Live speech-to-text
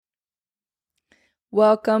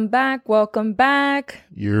Welcome back. Welcome back.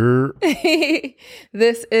 You're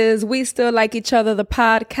This is We Still Like Each Other, the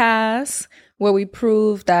podcast, where we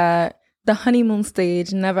prove that the honeymoon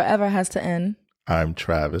stage never ever has to end. I'm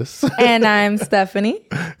Travis. And I'm Stephanie.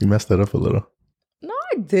 You messed that up a little. No,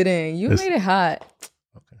 I didn't. You made it hot.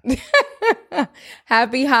 Okay.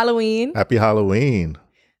 Happy Halloween. Happy Halloween.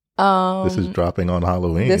 This is dropping on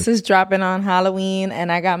Halloween. This is dropping on Halloween,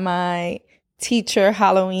 and I got my teacher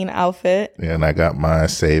Halloween outfit. Yeah, and I got my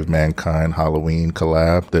Save Mankind Halloween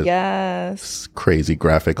collab. Yes. Crazy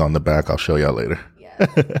graphic on the back. I'll show y'all later. Yes.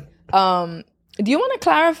 Do you want to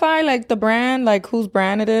clarify like the brand, like whose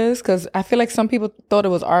brand it is? Because I feel like some people thought it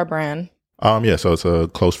was our brand. Yeah, so it's a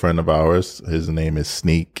close friend of ours. His name is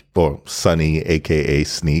Sneak, or Sunny, aka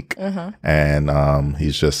Sneak. And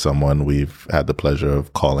he's just someone we've had the pleasure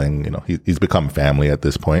of calling, you know, he's become family at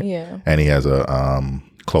this point. Yeah. And he has a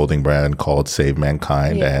clothing brand called Save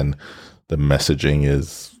Mankind, and the messaging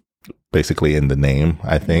is basically in the name,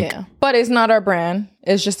 I think. Yeah. But it's not our brand.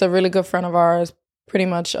 It's just a really good friend of ours, pretty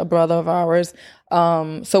much a brother of ours.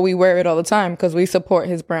 So we wear it all the time because we support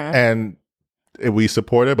his brand. And we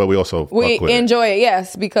support it, but we also enjoy it,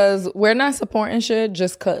 yes, because we're not supporting shit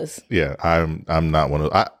just cause. Yeah, I'm not one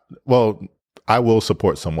of I will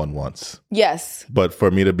support someone once. Yes. But for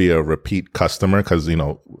me to be a repeat customer, because, you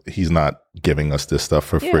know, he's not giving us this stuff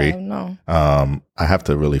for free. No. I have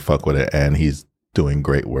to really fuck with it. And he's doing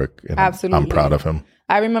great work. And absolutely. I'm proud of him.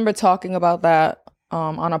 I remember talking about that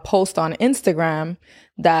on a post on Instagram,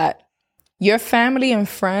 that your family and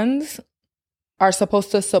friends are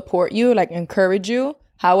supposed to support you, like encourage you.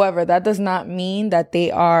 However, that does not mean that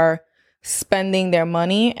they are spending their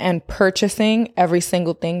money and purchasing every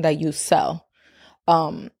single thing that you sell.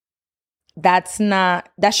 That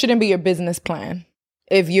shouldn't be your business plan.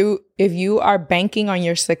 If you are banking on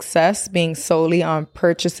your success being solely on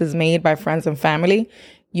purchases made by friends and family,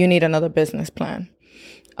 you need another business plan.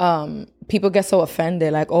 People get so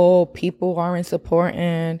offended, like, oh, people aren't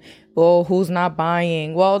supporting, oh, who's not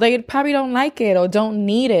buying? Well, they probably don't like it or don't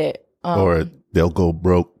need it. Or they'll go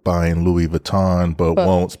broke buying Louis Vuitton, but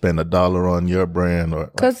won't spend $1 on your brand.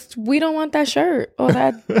 Because we don't want that shirt or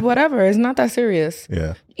that whatever. It's not that serious.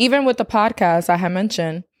 Yeah. Even with the podcast I had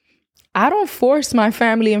mentioned, I don't force my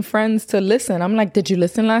family and friends to listen. I'm like, did you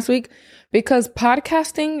listen last week? Because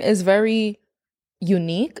podcasting is very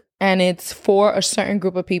unique and it's for a certain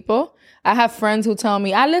group of people. I have friends who tell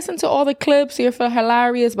me, I listen to all the clips, you're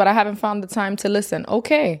hilarious, but I haven't found the time to listen.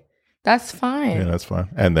 Okay, that's fine. Yeah, that's fine.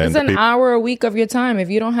 And then it's an hour a week of your time.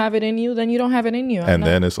 If you don't have it in you, then you don't have it in you. And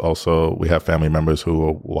then it's also, we have family members who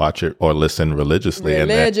will watch it or listen religiously.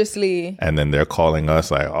 And then they're calling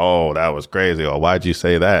us like, oh, that was crazy. Or why'd you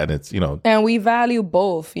say that? And it's, you know. And we value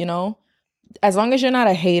both, you know. As long as you're not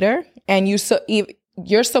a hater and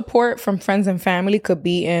your support from friends and family could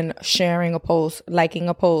be in sharing a post, liking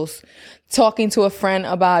a post, talking to a friend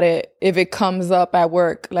about it if it comes up at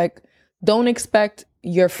work. Like, don't expect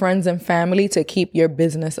your friends and family to keep your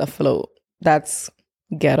business afloat. That's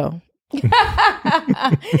ghetto.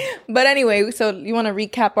 But anyway, so you want to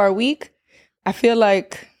recap our week? I feel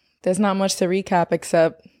like there's not much to recap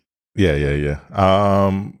except... Yeah.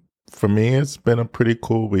 For me, it's been a pretty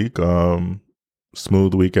cool week.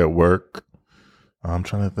 Smooth week at work. I'm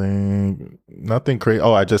trying to think. Nothing crazy.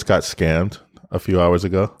 Oh, I just got scammed a few hours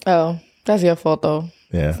ago. Oh, that's your fault, though.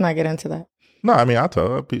 Yeah. Let's not get into that. No, I mean, I'll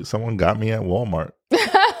tell you, someone got me at Walmart.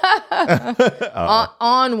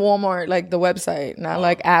 On Walmart, like the website, not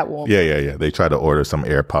like at Walmart. Yeah. They tried to order some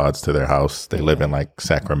AirPods to their house. They live in like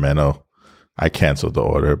Sacramento. I canceled the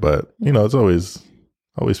order, but, you know, it's always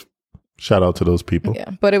shout out to those people.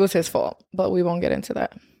 Yeah, but it was his fault. But we won't get into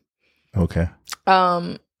that. Okay.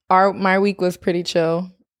 My week was pretty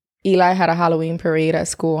chill. Eli had a Halloween parade at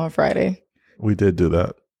school on Friday. We did do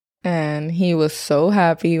that. And he was so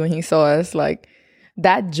happy when he saw us. Like,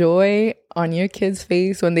 that joy on your kid's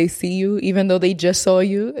face when they see you, even though they just saw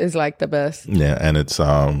you, is like the best. Yeah, and it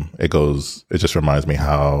just reminds me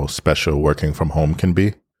how special working from home can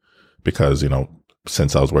be. Because, you know,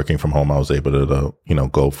 since I was working from home, I was able to, you know,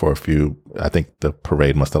 go for a few. I think the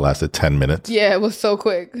parade must have lasted 10 minutes. Yeah, it was so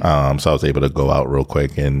quick. So I was able to go out real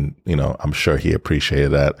quick, and, you know, I'm sure he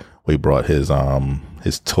appreciated that. We brought his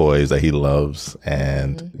toys that he loves,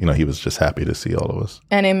 and, you know, he was just happy to see all of us.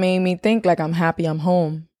 And it made me think, like, I'm happy I'm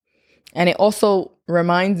home. And it also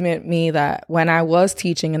reminds me that when I was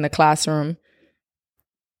teaching in the classroom,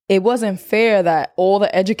 it wasn't fair that all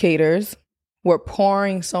the educators were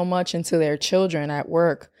pouring so much into their children at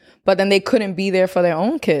work, but then they couldn't be there for their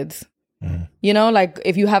own kids. You know, like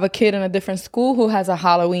if you have a kid in a different school who has a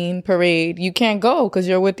Halloween parade, you can't go because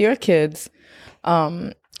you're with your kids.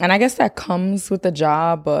 And I guess that comes with the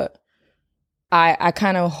job, but I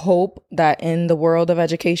kind of hope that in the world of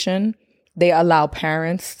education, they allow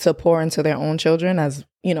parents to pour into their own children as,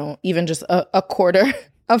 you know, even just a quarter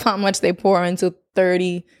of how much they pour into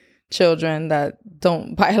 30 children that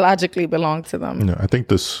don't biologically belong to them. I think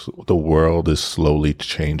the world is slowly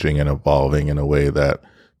changing and evolving in a way that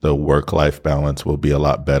the work-life balance will be a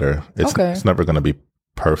lot better. It's never going to be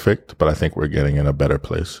perfect, but I think we're getting in a better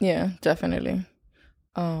place. Yeah, definitely.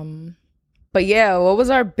 But yeah, what was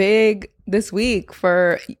our big this week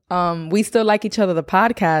for We Still Like Each Other, the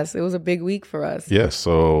podcast? It was a big week for us. Yeah,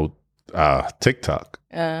 so TikTok.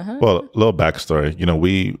 Well, a little backstory. You know,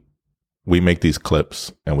 we make these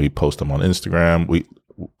clips and we post them on Instagram.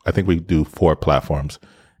 I think we do 4 platforms: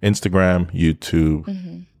 Instagram,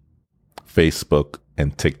 YouTube, Facebook,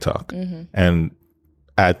 and TikTok. And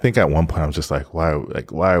I think at one point I was just like, why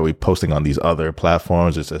are we posting on these other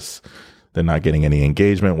platforms? It's just they're not getting any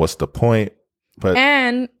engagement. What's the point?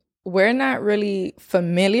 And we're not really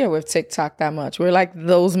familiar with TikTok that much. We're like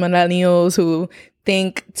those millennials who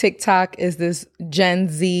think TikTok is this Gen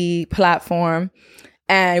Z platform.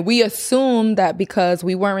 And we assume that because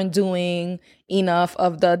we weren't doing enough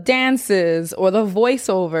of the dances or the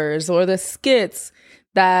voiceovers or the skits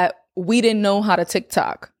that we didn't know how to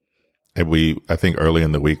TikTok. And I think early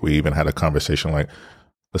in the week, we even had a conversation like,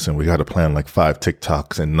 listen, we got to plan like 5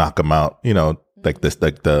 TikToks and knock them out, you know, like this,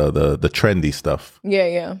 like the trendy stuff.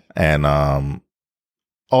 Yeah. And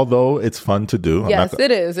although it's fun to do. Yes, it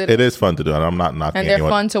is. It is fun to do. And I'm not knocking anyone. And they're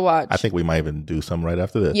fun to watch. I think we might even do some right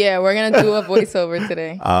after this. Yeah, we're going to do a voiceover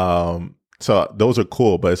today. So those are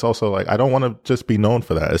cool. But it's also like, I don't want to just be known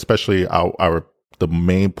for that, especially the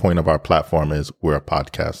main point of our platform is we're a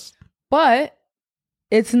podcast. But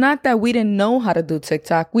it's not that we didn't know how to do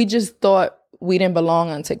TikTok. We just thought we didn't belong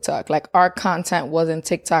on TikTok. Like our content wasn't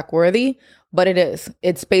TikTok worthy, but it is.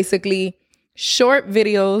 It's basically short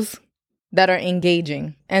videos that are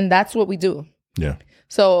engaging. And that's what we do. Yeah.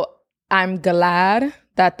 So I'm glad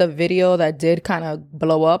that the video that did kind of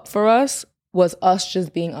blow up for us was us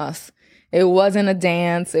just being us. It wasn't a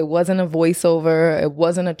dance. It wasn't a voiceover. It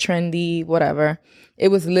wasn't a trendy whatever. It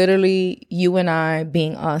was literally you and I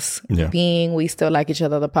being us, being We Still Like Each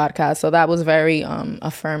Other, the podcast. So that was very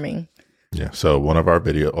affirming. Yeah. So one of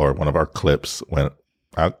our clips went,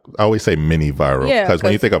 I always say mini viral because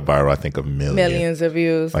when you think of viral, I think of millions of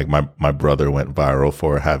views. Like my brother went viral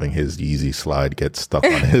for having his Yeezy slide get stuck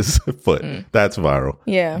on his foot. That's viral.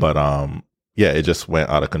 Yeah. But it just went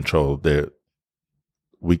out of control.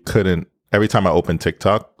 We couldn't. Every time I opened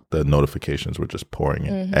TikTok, the notifications were just pouring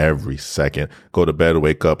in every second. Go to bed,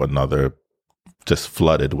 wake up, another just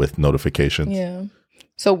flooded with notifications. Yeah.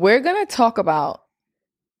 So we're gonna talk about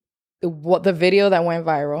the video that went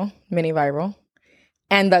viral, mini viral,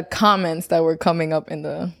 and the comments that were coming up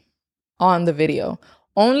on the video.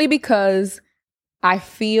 Only because I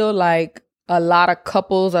feel like a lot of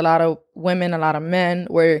couples, a lot of women, a lot of men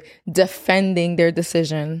were defending their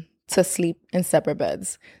decision to sleep in separate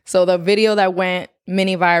beds. So the video that went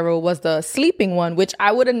mini viral was the sleeping one, which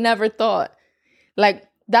I would have never thought. Like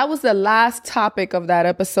that was the last topic of that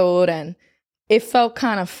episode and it felt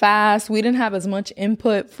kind of fast. We didn't have as much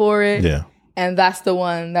input for it. Yeah. And that's the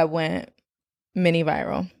one that went mini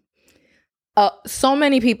viral. So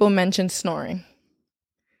many people mentioned snoring.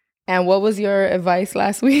 And what was your advice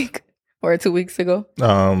last week or 2 weeks ago?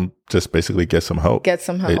 Just basically get some help. I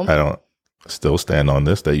don't still stand on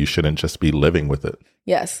this that you shouldn't just be living with it.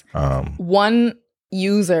 Yes. One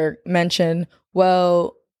user mentioned,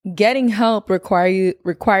 well, getting help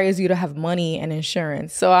requires you to have money and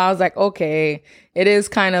insurance. So I was like, okay, it is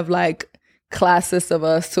kind of like classist of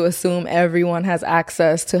us to assume everyone has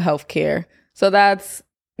access to healthcare. So that's,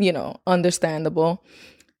 understandable.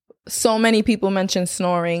 So many people mentioned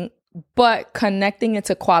snoring, but connecting it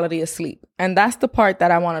to quality of sleep. And that's the part that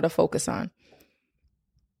I wanted to focus on.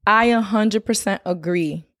 I 100%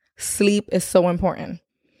 agree. Sleep is so important.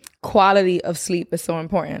 Quality of sleep is so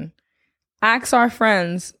important. Ask our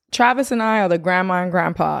friends. Travis and I are the grandma and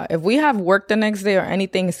grandpa. If we have work the next day or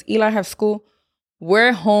anything, if Eli have school,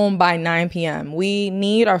 we're home by 9 p.m. We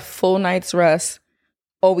need our full night's rest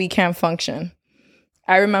or we can't function.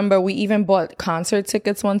 I remember we even bought concert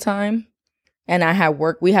tickets one time and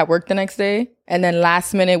we had work the next day. And then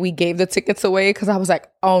last minute we gave the tickets away because I was like,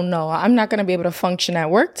 oh no, I'm not going to be able to function at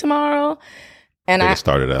work tomorrow. And I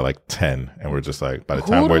started at like 10 and we're just like, by the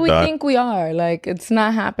time we're done. Who do we think we are? Like, it's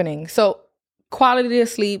not happening. So quality of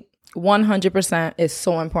sleep, 100% is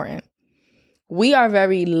so important. We are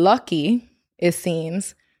very lucky, it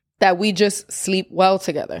seems, that we just sleep well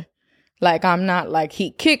together. Like, I'm not like,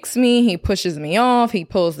 he kicks me, he pushes me off, he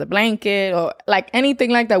pulls the blanket, or like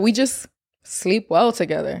anything like that. We just sleep well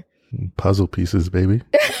together. Puzzle pieces, baby.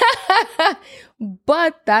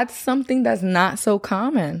 But that's something that's not so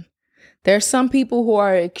common. There's some people who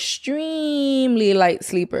are extremely light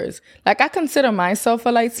sleepers. Like, I consider myself a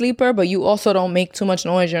light sleeper, but you also don't make too much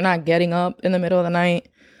noise. You're not getting up in the middle of the night.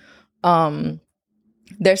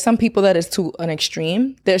 There's some people that is to an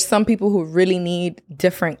extreme. There's some people who really need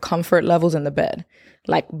different comfort levels in the bed,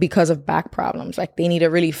 like because of back problems. Like, they need a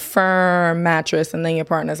really firm mattress, and then your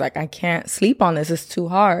partner's like, I can't sleep on this. It's too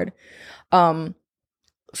hard.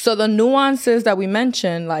 So the nuances that we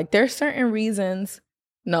mentioned, like, there's certain reasons.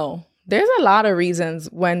 No, there's a lot of reasons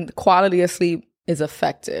when quality of sleep is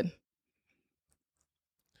affected.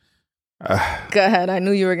 Go ahead. I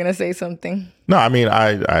knew you were going to say something. No, I mean,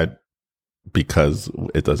 I because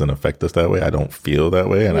it doesn't affect us that way, I don't feel that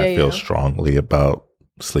way. And I feel strongly about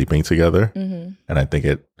sleeping together. Mm-hmm. And I think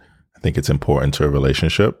it's important to a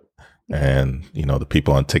relationship. And, you know, the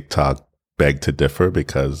people on TikTok beg to differ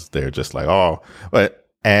because they're just like,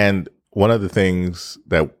 and one of the things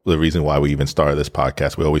the reason why we even started this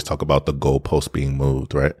podcast, we always talk about the goalpost being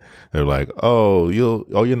moved, right? They're like,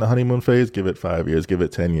 you're in the honeymoon phase, give it 5 years, give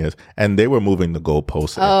it 10 years. And they were moving the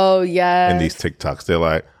goalposts in these TikToks. They're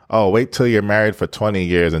like, wait till you're married for 20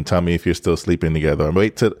 years and tell me if you're still sleeping together. And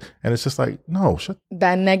it's just like, no,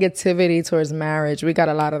 that negativity towards marriage. We got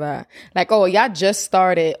a lot of that. Like, y'all just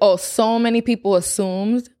started. So many people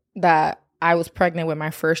assumed that I was pregnant with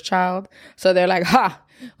my first child. So they're like,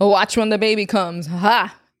 watch when the baby comes.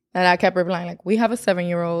 And I kept replying, like, we have a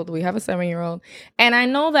 7-year-old. We have a 7-year-old. And I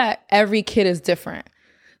know that every kid is different.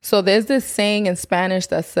 So there's this saying in Spanish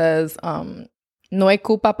that says, no hay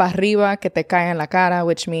culpa pa arriba que te cae en la cara,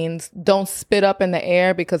 which means don't spit up in the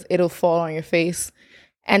air because it'll fall on your face.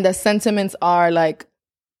 And the sentiments are like,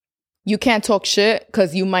 you can't talk shit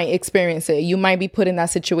because you might experience it. You might be put in that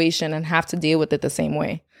situation and have to deal with it the same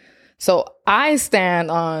way. So I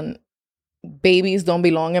stand on babies don't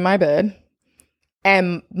belong in my bed.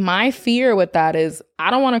 And my fear with that is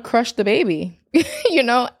I don't want to crush the baby, you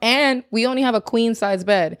know, and we only have a queen size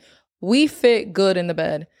bed. We fit good in the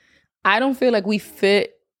bed. I don't feel like we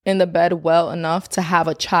fit in the bed well enough to have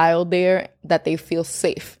a child there that they feel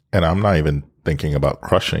safe. And I'm not even thinking about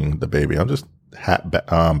crushing the baby. I'm just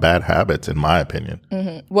bad habits, in my opinion.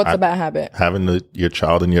 Mm-hmm. What's a bad habit? Having your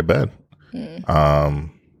child in your bed.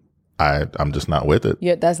 I'm just not with it.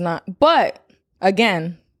 Yeah, that's not. But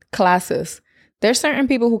again, classes. There's certain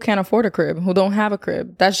people who can't afford a crib, who don't have a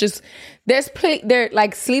crib. That's just they're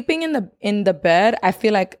like sleeping in the bed. I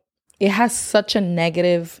feel like it has such a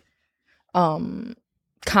negative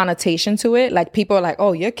connotation to it. Like, people are like,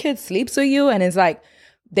 your kid sleeps with you, and it's like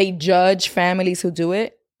they judge families who do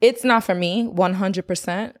it. It's not for me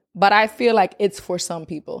 100%, but I feel like it's for some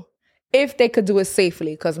people if they could do it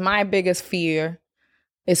safely, because my biggest fear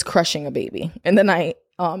is crushing a baby in the night.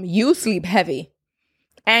 You sleep heavy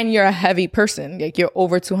and you're a heavy person. Like, you're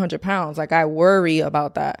over 200 pounds. Like, I worry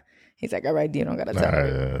about that. He's like, all right, you don't got to tell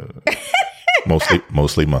me.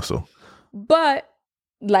 Mostly muscle. But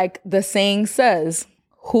like the saying says,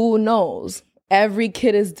 who knows? Every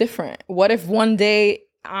kid is different. What if one day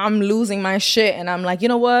I'm losing my shit and I'm like, you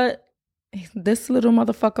know what? This little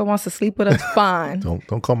motherfucker wants to sleep with us, fine.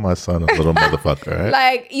 Don't call my son a little motherfucker, right?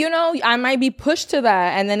 Like, you know, I might be pushed to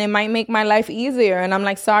that, and then it might make my life easier. And I'm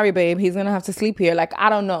like, sorry, babe, he's gonna have to sleep here. Like, I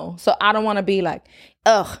don't know. So I don't want to be like,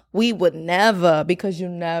 we would never, because you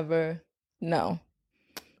never know.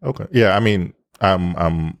 Okay. Yeah, I mean,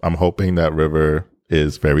 I'm hoping that River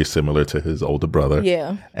is very similar to his older brother.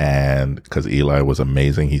 Yeah. And because Eli was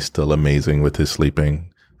amazing, he's still amazing with his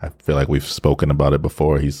sleeping. I feel like we've spoken about it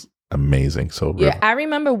before. He's amazing. So yeah, I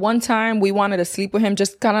remember one time we wanted to sleep with him,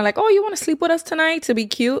 just kind of like, you want to sleep with us tonight to be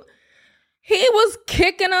cute? He was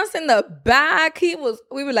kicking us in the back. We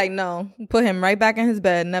were like, no, put him right back in his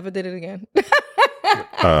bed. Never did it again.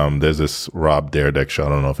 There's this Rob Dyrdek show. I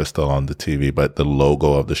don't know if it's still on the TV, but the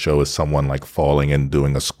logo of the show is someone like falling and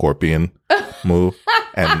doing a scorpion move.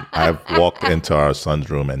 And I've walked into our son's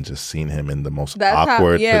room and just seen him in the most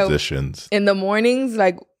awkward positions. In the mornings,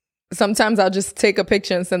 like, sometimes I'll just take a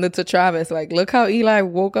picture and send it to Travis. Like, look how Eli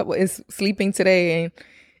woke up, is sleeping today, and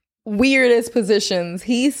weirdest positions.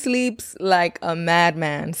 He sleeps like a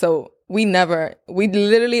madman. So we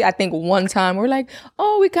literally, I think one time we're like,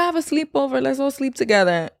 we could have a sleepover. Let's all sleep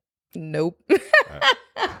together. Nope.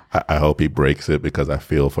 I hope he breaks it because I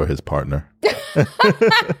feel for his partner.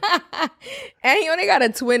 And he only got a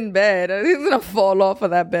twin bed. He's going to fall off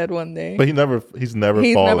of that bed one day. But he's never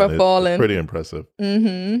fallen. It's pretty impressive.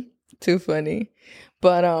 Mm-hmm. Too funny.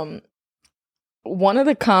 But one of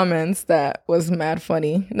the comments that was mad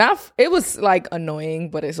funny. It was like annoying,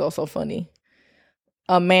 but it's also funny.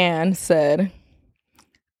 A man said,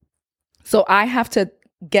 "So I have to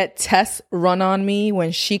get tests run on me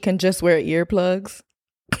when she can just wear earplugs."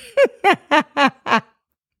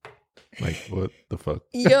 Like, what the fuck?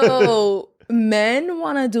 Yo, men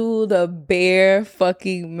want to do the bare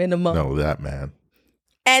fucking minimum. No, that man.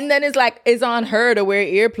 And then it's like, it's on her to wear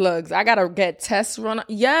earplugs. I got to get tests run.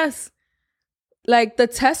 Yes. Like, the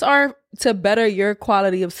tests are to better your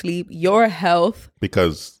quality of sleep, your health.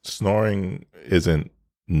 Because snoring isn't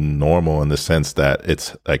normal in the sense that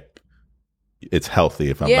it's like, it's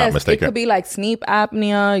healthy, if I'm not mistaken. It could be like sleep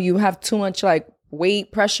apnea. You have too much like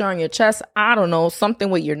weight pressure on your chest. I don't know,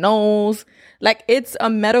 something with your nose. Like, it's a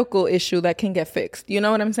medical issue that can get fixed. You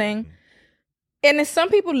know what I'm saying? And if some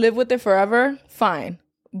people live with it forever, fine.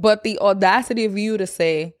 But the audacity of you to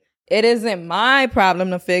say, it isn't my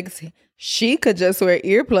problem to fix, she could just wear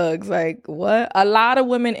earplugs. Like, what? A lot of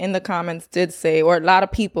women in the comments did say, or a lot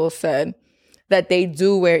of people said, that they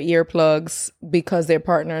do wear earplugs because their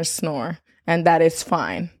partners snore. And that is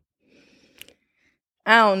fine.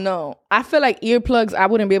 I don't know. I feel like earplugs, I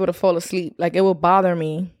wouldn't be able to fall asleep. Like, it will bother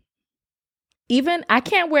me. Even, I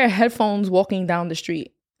can't wear headphones walking down the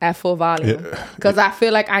street at full volume. Because I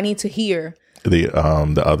feel like I need to hear. The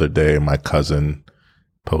other day, my cousin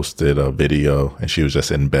posted a video and she was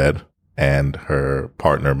just in bed and her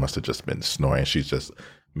partner must have just been snoring. She's just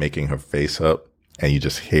making her face up and you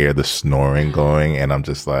just hear the snoring going. And I'm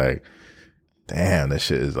just like, damn, this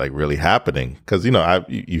shit is like really happening. Because, you know,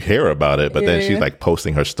 you hear about it, but then she's like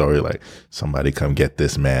posting her story like, somebody come get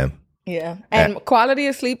this man. Yeah. And quality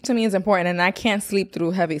of sleep to me is important. And I can't sleep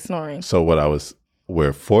through heavy snoring. So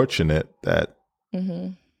we're fortunate that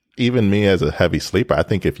even me as a heavy sleeper, I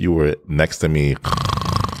think if you were next to me,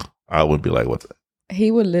 I would be like, what's that?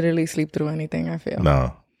 He would literally sleep through anything, I feel.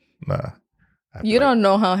 No. You don't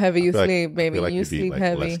know how heavy you sleep, baby. Like you sleep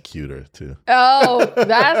heavy. Less cuter too. Oh,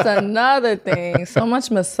 that's another thing. So much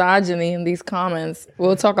misogyny in these comments.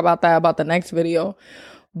 We'll talk about that about the next video.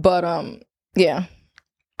 But yeah,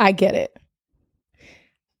 I get it.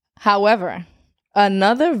 However,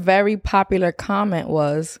 another very popular comment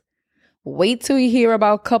was, wait till you hear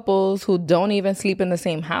about couples who don't even sleep in the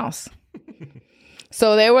same house.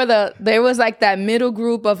 So there was like that middle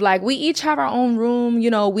group of like, we each have our own room, you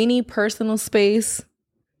know, we need personal space.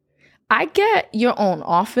 I get your own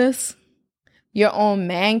office, your own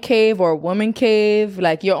man cave or woman cave,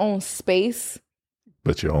 like your own space.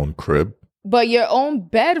 But your own crib. But your own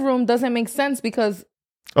bedroom doesn't make sense because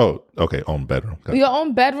oh, okay, own bedroom. Okay. Your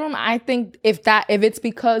own bedroom, I think if it's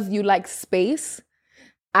because you like space,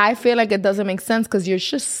 I feel like it doesn't make sense because you're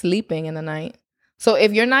just sleeping in the night. So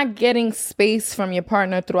if you're not getting space from your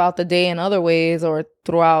partner throughout the day in other ways or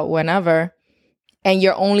throughout whenever, and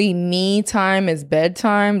your only me time is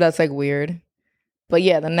bedtime, that's like weird. But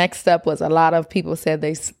yeah, the next step was a lot of people said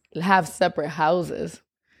they have separate houses.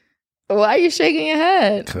 Why are you shaking your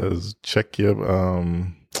head? Because check your,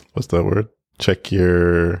 what's that word? Check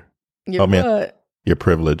your your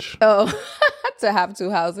privilege. Oh, to have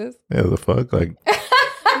two houses? Yeah, the fuck? Like,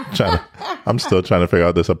 I'm still trying to figure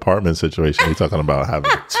out this apartment situation. You're talking about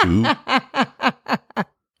having two?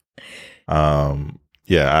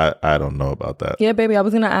 Yeah, I don't know about that. Yeah, baby, I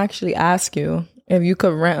was going to actually ask you if you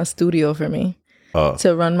could rent a studio for me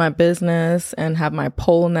to run my business and have my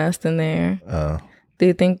pole nest in there. Do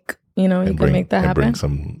you think, you can make that happen? Bring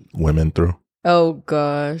some women through? Oh,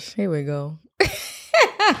 gosh. Here we go.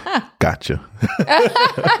 Gotcha.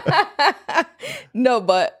 No,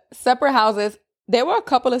 but separate houses. There were a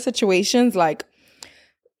couple of situations like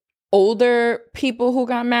older people who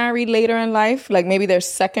got married later in life, like maybe their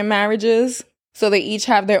second marriages. So they each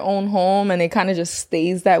have their own home and it kind of just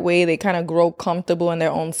stays that way. They kind of grow comfortable in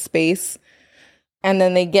their own space. And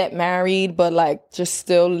then they get married, but like just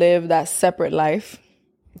still live that separate life.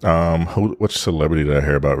 Which celebrity did I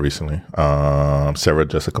hear about recently? Sarah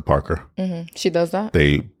Jessica Parker. Mm-hmm. She does that?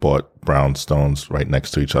 They bought brownstones right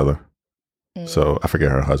next to each other. So I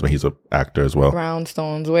forget her husband. He's an actor as well.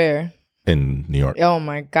 Brownstones where? In New York. Oh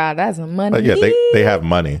my God, that's money. But yeah, they have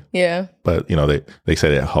money. Yeah. But they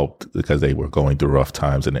said it helped because they were going through rough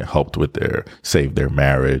times and it helped with save their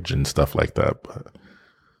marriage and stuff like that. But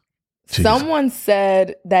someone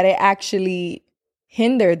said that it actually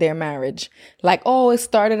hindered their marriage. Like, it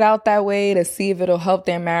started out that way to see if it'll help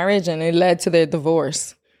their marriage and it led to their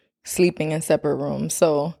divorce, sleeping in separate rooms.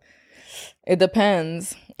 So it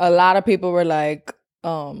depends. A lot of people were like,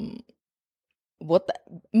 most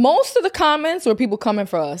of the comments were people coming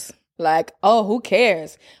for us. Like, oh, who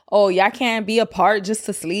cares? Oh, y'all can't be apart just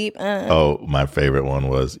to sleep. Oh, my favorite one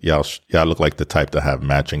was y'all look like the type to have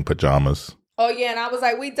matching pajamas. Oh, yeah. And I was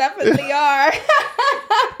like, we definitely are.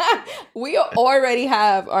 We already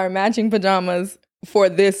have our matching pajamas for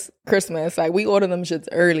this Christmas. Like, we order them shits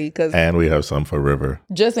early. And we have some for River.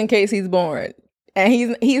 Just in case he's born.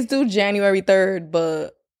 And he's due January 3rd,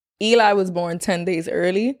 but Eli was born 10 days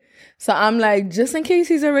early. So I'm like, just in case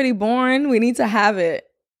he's already born, we need to have it.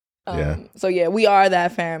 So yeah, we are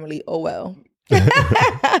that family. Oh, well.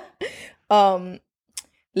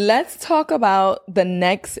 Let's talk about the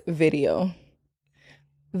next video.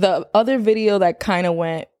 The other video that kind of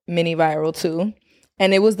went mini viral too.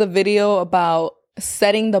 And it was the video about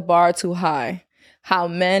setting the bar too high. How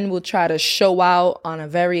men will try to show out on a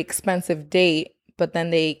very expensive date, but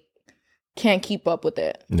then they can't keep up with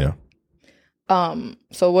it. Yeah.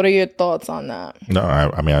 So what are your thoughts on that? No,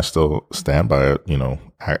 I mean, I still stand by it,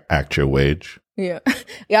 act your wage. Yeah.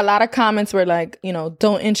 Yeah, a lot of comments were like,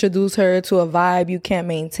 don't introduce her to a vibe you can't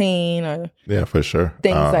maintain or yeah, for sure.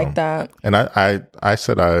 Things like that. And I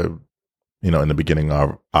said in the beginning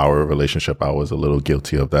of our relationship, I was a little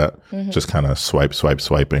guilty of that. Mm-hmm. Just kind of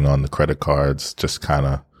swiping on the credit cards, just kind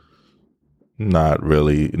of not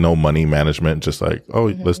really, no money management, just like,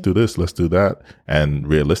 let's do this, let's do that. And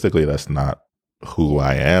realistically, that's not who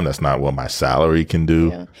I am. That's not what my salary can do.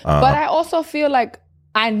 Yeah. But I also feel like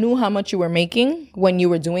I knew how much you were making when you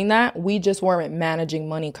were doing that. We just weren't managing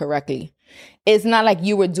money correctly. It's not like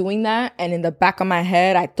you were doing that and in the back of my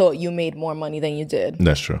head, I thought you made more money than you did.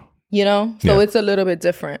 That's true. So it's a little bit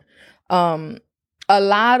different. A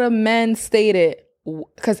lot of men stated,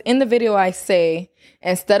 because in the video I say,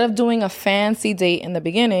 instead of doing a fancy date in the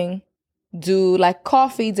beginning, do like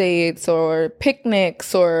coffee dates or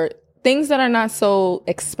picnics or things that are not so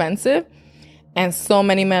expensive. And so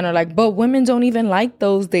many men are like, but women don't even like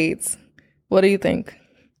those dates. What do you think?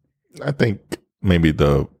 I think maybe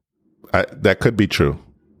that could be true.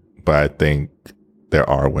 But I think there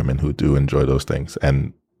are women who do enjoy those things.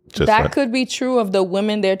 And just that could be true of the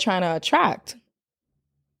women they're trying to attract.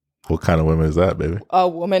 What kind of woman is that, baby? A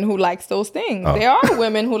woman who likes those things. Oh. There are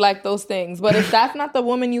women who like those things. But if that's not the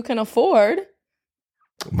woman you can afford.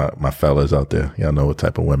 My fellas out there, y'all know what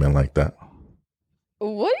type of women like that.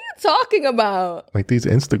 What are you talking about? Like these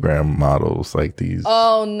Instagram models, like these.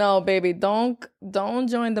 Oh no, baby! Don't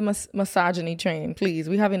join the misogyny train, please.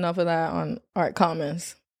 We have enough of that on Art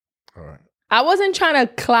Comments. All right. I wasn't trying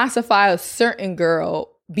to classify a certain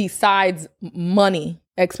girl besides money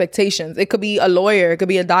expectations. It could be a lawyer, it could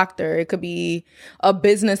be a doctor, it could be a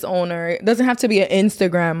business owner. It doesn't have to be an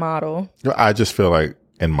Instagram model. I just feel like,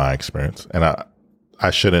 in my experience, and I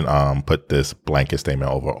shouldn't put this blanket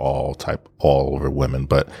statement over all over women,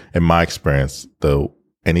 but in my experience,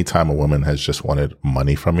 anytime a woman has just wanted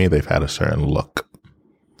money from me, they've had a certain look.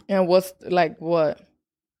 And what's like what?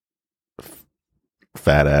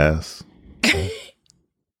 Fat ass.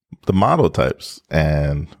 The model types.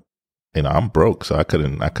 And I'm broke, so I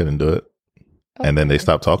couldn't do it. Okay. And then they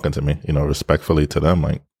stopped talking to me, respectfully to them,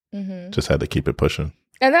 like just had to keep it pushing.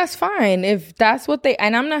 And that's fine if that's what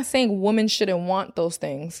and I'm not saying women shouldn't want those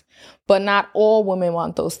things, but not all women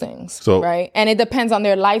want those things, right? And it depends on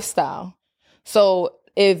their lifestyle. So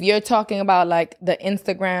if you're talking about like the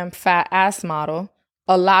Instagram fat ass model,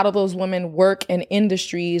 a lot of those women work in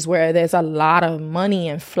industries where there's a lot of money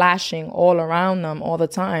and flashing all around them all the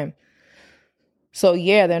time. So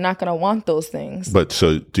yeah, they're not going to want those things. But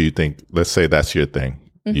so do you think, let's say that's your thing.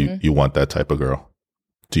 Mm-hmm. You want that type of girl.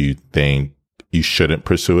 Do you think you shouldn't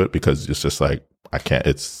pursue it because it's just like, I can't,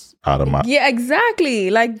 it's out of my... Yeah, exactly.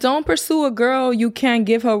 Like, don't pursue a girl you can't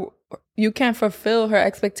fulfill her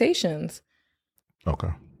expectations. Okay.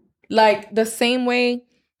 Like, the same way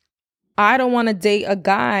I don't want to date a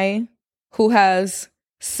guy who has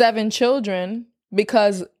 7 children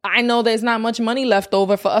because I know there's not much money left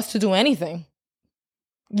over for us to do anything.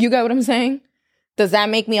 You get what I'm saying? Does that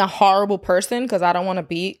make me a horrible person because I don't want to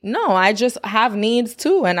be? No, I just have needs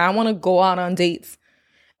too. And I want to go out on dates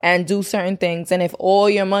and do certain things. And if all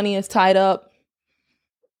your money is tied up,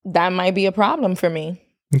 that might be a problem for me.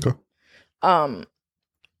 Okay.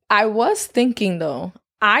 I was thinking though,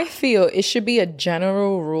 I feel it should be a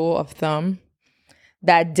general rule of thumb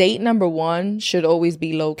that date number 1 should always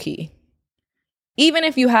be low key. Even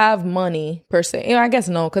if you have money per se. I guess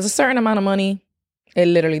no, because a certain amount of money, it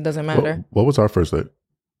literally doesn't matter. What was our first date?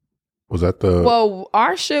 Was that the... Well,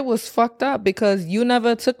 our shit was fucked up because you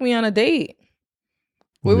never took me on a date.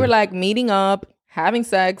 We were like meeting up, having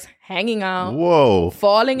sex, hanging out. Whoa.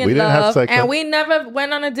 Falling in love. And we never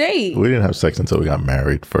went on a date. We didn't have sex until we got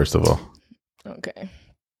married, first of all. Okay.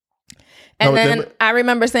 And No, then I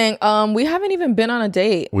remember saying, we haven't even been on a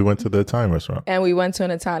date. we went to the Italian restaurant. And we went to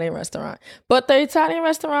an Italian restaurant. But the Italian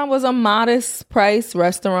restaurant was a modest price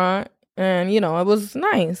restaurant. And, it was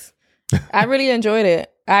nice. I really enjoyed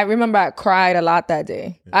it. I remember I cried a lot that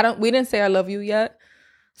day. We didn't say I love you yet.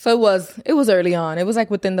 So it was early on. It was like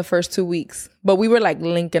within the first 2 weeks. But we were like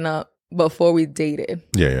linking up before we dated.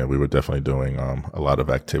 Yeah, we were definitely doing a lot of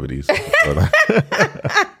activities.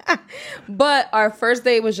 But our first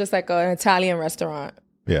date was just like an Italian restaurant.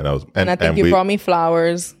 Yeah, that was, and I think you brought me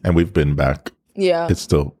flowers. And we've been back. Yeah, it's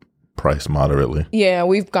still priced moderately. Yeah,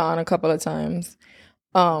 we've gone a couple of times.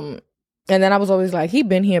 And then I was always like, he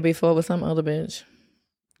been here before with some other bitch.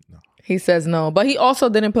 No. He says no, but he also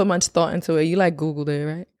didn't put much thought into it. You like Googled it,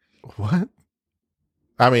 right? What?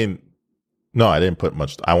 I mean, no, I didn't put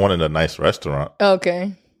much. I wanted a nice restaurant.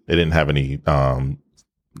 Okay. It didn't have any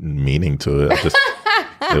meaning to it.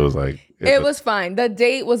 It was like it was fine. The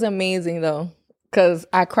date was amazing though, because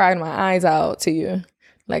I cried my eyes out to you,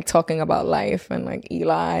 like talking about life and like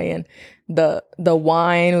Eli, and the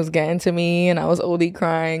wine was getting to me, and I was OD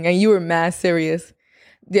crying, and you were mad serious.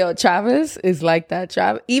 Yo, Travis is like that.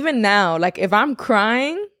 Travis, even now, like if I'm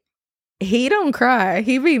crying, he don't cry.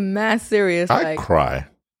 He be mad serious. I cry.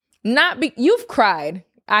 You've cried.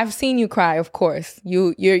 I've seen you cry, of course.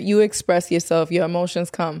 You express yourself, your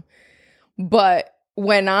emotions come. But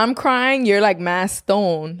when I'm crying, you're like mad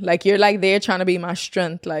stone. Like you're like there trying to be my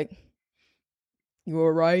strength. Like, you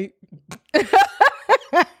all right?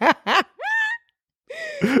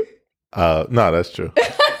 No, that's true.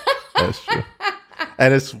 That's true.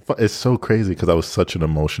 And it's so crazy because I was such an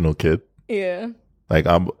emotional kid. Yeah. Like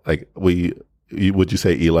would you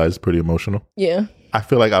say Eli's pretty emotional? Yeah. I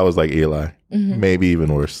feel like I was like Eli, maybe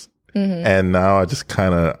even worse. Mm-hmm. And now I just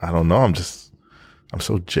kind of, I don't know. I'm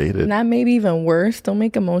so jaded. Not maybe even worse. Don't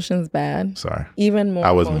make emotions bad. Sorry. Even more.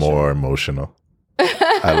 I was more emotional.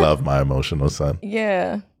 I love my emotional son.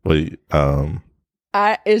 Yeah. But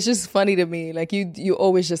it's just funny to me. Like you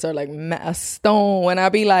always just are like a stone. When I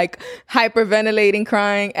be like hyperventilating,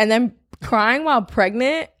 crying, and then crying while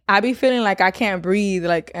pregnant, I be feeling like I can't breathe.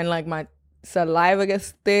 Like and like my saliva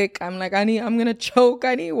gets thick. I'm like I'm gonna choke.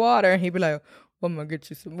 I need water. And he'd be like, well, I'm gonna get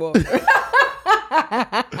you some water.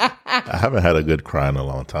 I haven't had a good cry in a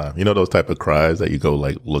long time. You know those type of cries that you go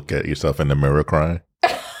like look at yourself in the mirror crying?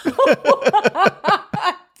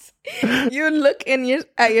 You look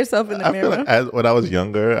at yourself in the mirror. Like when I was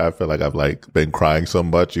younger, I feel like I've like been crying so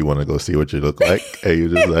much. You want to go see what you look like, and you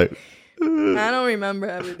just like. I don't remember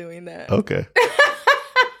ever doing that. Okay,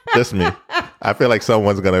 just me. I feel like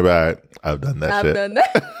someone's gonna be like, I've done that. I've done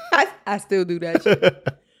that. I still do that shit.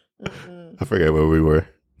 I forget where we were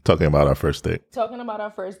talking about our first date.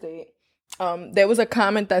 There was a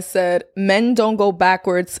comment that said, "Men don't go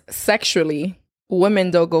backwards sexually.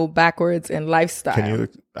 Women don't go backwards in lifestyle." Can you?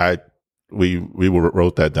 We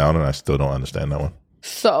wrote that down, and I still don't understand that one.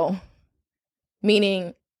 So,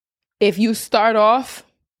 meaning, if you start off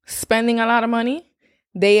spending a lot of money,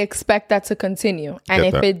 they expect that to continue, and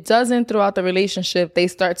if it doesn't throughout the relationship, they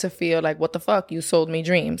start to feel like, "What the fuck? You sold me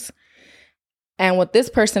dreams." And what this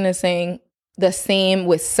person is saying, the same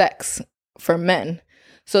with sex for men,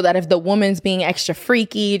 so that if the woman's being extra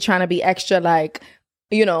freaky, trying to be extra like,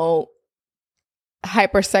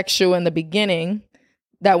 hypersexual in the beginning,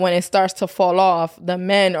 that when it starts to fall off, the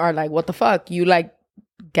men are like, what the fuck? You like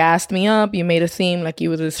gassed me up. You made it seem like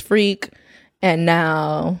you was this freak. And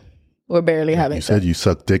now we're barely having sex. You said you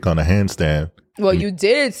sucked dick on a handstand. Well, you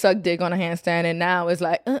did suck dick on a handstand. And now it's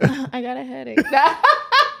like, I got a headache.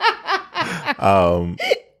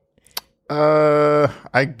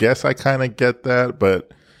 I guess I kind of get that.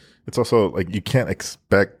 But it's also like you can't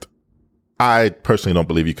expect. I personally don't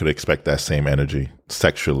believe you could expect that same energy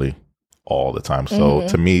sexually all the time. So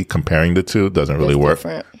to me, comparing the two doesn't really work.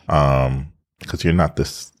 Because you're not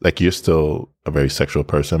this, like you're still a very sexual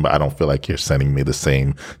person, but I don't feel like you're sending me the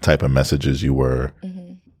same type of messages you were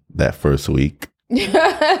that first week.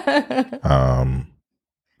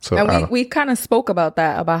 So and we kind of spoke about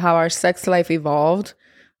that, about how our sex life evolved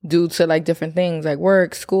due to like different things like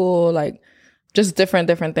work, school, like just different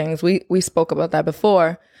things. We spoke about that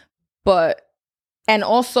before. But, and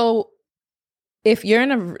also, if you're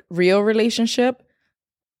in a real relationship,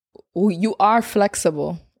 you are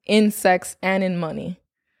flexible in sex and in money.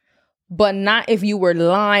 But not if you were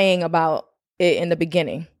lying about it in the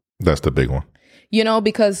beginning. That's the big one.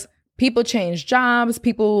 Because people change jobs,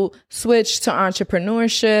 people switch to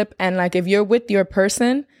entrepreneurship. And like, if you're with your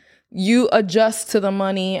person, you adjust to the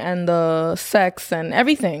money and the sex and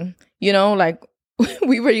everything. Like,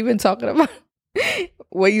 we were even talking about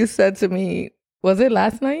what you said to me, was it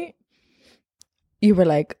last night? You were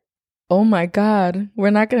like, Oh my God.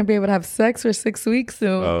 We're not going to be able to have sex for 6 weeks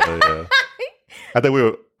soon. Oh, yeah. I think we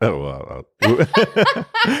were,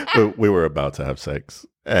 we were about to have sex.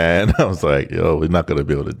 And I was like, yo, we're not going to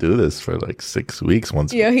be able to do this for like 6 weeks.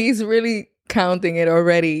 Yeah, he's really counting it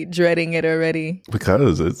already, dreading it already.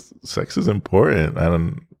 Because sex is important.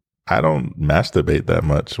 I don't masturbate that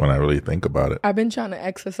much when I really think about it. I've been trying to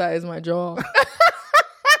exercise my jaw.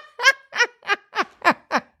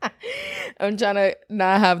 I'm trying to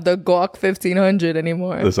not have the Gawk 1500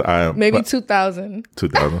 anymore. Listen, maybe 2000.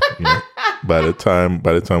 2000. Yeah. By the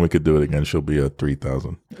time we could do it again, she'll be a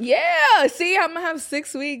 3000. Yeah. See, I'm gonna have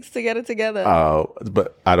 6 weeks to get it together.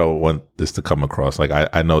 But I don't want this to come across like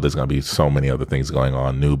I know there's gonna be so many other things going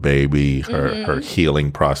on. New baby, her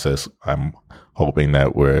healing process. I'm hoping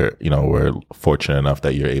that we're fortunate enough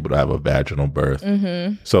that you're able to have a vaginal birth.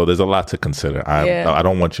 So there's a lot to consider. I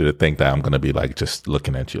don't want you to think that I'm gonna be like just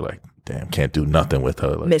looking at you like, damn, can't do nothing with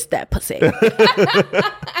her. Like, miss that pussy.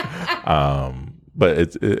 But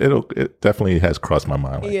it definitely has crossed my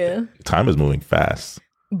mind. Like, time is moving fast.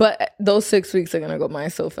 But those 6 weeks are gonna go by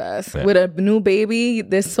so fast. With a new baby,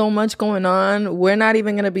 there's so much going on. We're not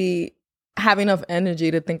even gonna have enough energy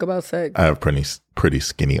to think about sex. I have pretty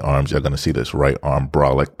skinny arms. You're gonna see this right arm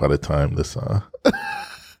brolic by the time this. Oh,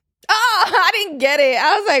 I didn't get it.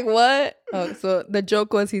 I was like, what? Oh, so the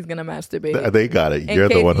joke was he's gonna masturbate. They got it. You're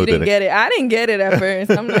the one who didn't get it. I didn't get it at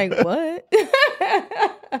first. I'm like, what?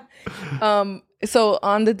 So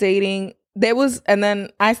on the dating, there was, and then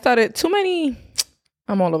I started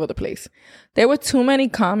I'm all over the place. There were too many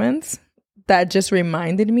comments that just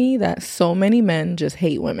reminded me that so many men just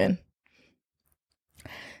hate women.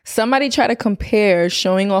 Somebody tried to compare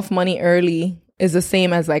showing off money early is the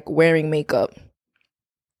same as like wearing makeup.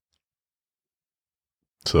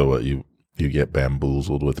 So what, you get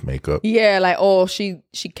bamboozled with makeup? Yeah, like, oh, she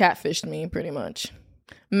catfished me pretty much.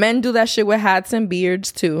 Men do that shit with hats and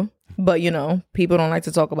beards too, but people don't like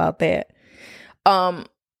to talk about that.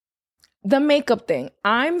 The makeup thing.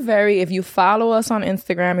 If you follow us on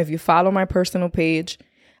Instagram, if you follow my personal page,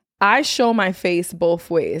 I show my face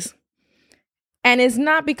both ways. And it's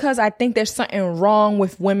not because I think there's something wrong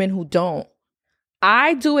with women who don't.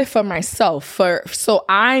 I do it for myself, so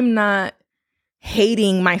I'm not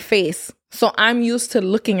hating my face. So I'm used to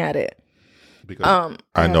looking at it. Because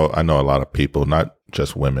I know a lot of people, not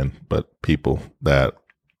just women, but people that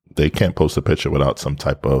they can't post a picture without some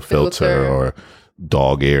type of filter or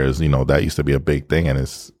dog ears. That used to be a big thing, and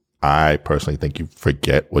I personally think you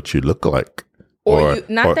forget what you look like. Or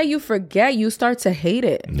that you forget, you start to hate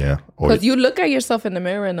it. Yeah. Because you look at yourself in the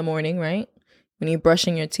mirror in the morning, right? When you're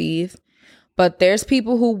brushing your teeth. But there's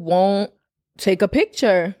people who won't take a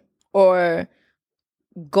picture or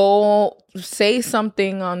go say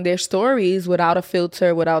something on their stories without a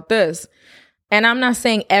filter, without this. And I'm not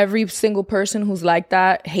saying every single person who's like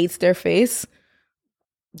that hates their face.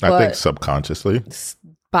 I think subconsciously.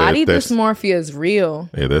 Body dysmorphia is real.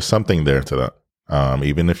 Yeah, there's something there to that.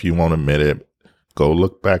 Even if you won't admit it, go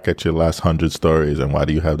look back at your last 100 stories and why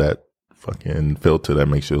do you have that fucking filter that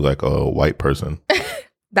makes you like a white person?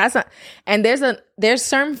 That's not. And there's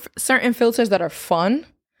certain filters that are fun,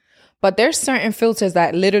 but there's certain filters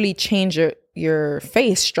that literally change your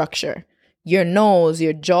face structure, your nose,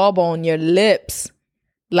 your jawbone, your lips.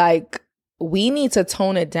 Like, we need to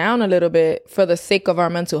tone it down a little bit for the sake of our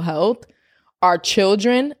mental health. Our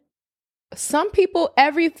children, some people,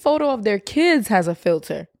 every photo of their kids has a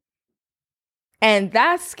filter. And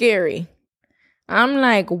that's scary. I'm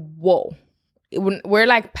like, whoa. We're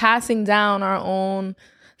like passing down our own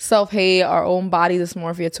self-hate, our own body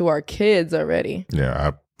dysmorphia to our kids already.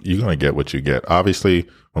 Yeah, you're going to get what you get. Obviously,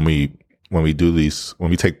 when we do these, when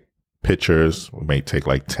we take pictures, we may take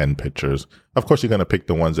like 10 pictures. Of course, you're going to pick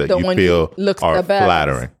the ones that you feel are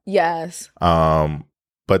flattering. Yes.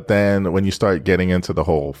 But then when you start getting into the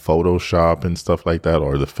whole Photoshop and stuff like that,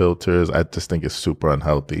 or the filters, I just think it's super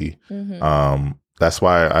unhealthy. Mm-hmm. That's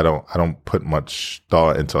why I don't put much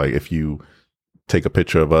thought into, like, if you take a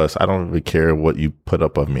picture of us, I don't really care what you put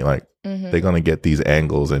up of me. Like, they're going to get these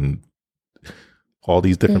angles and all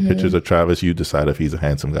these different pictures of Travis. You decide if he's a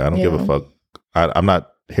handsome guy. I don't give a fuck. I'm not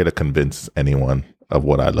here to convince anyone of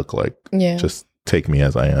what I look like. Yeah. Just take me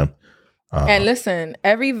as I am. And listen,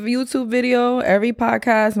 every YouTube video, every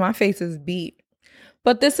podcast, my face is beat.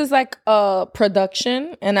 But this is like a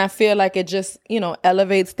production, and I feel like it just,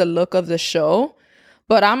 elevates the look of the show.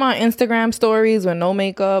 But I'm on Instagram stories with no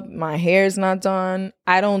makeup. My hair's not done.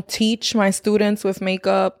 I don't teach my students with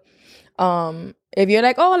makeup. If you're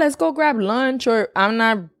like, oh, let's go grab lunch, or I'm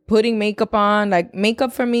not putting makeup on. Like,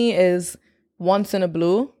 makeup for me is once in a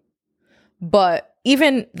blue. But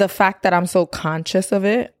even the fact that I'm so conscious of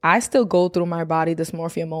it, I still go through my body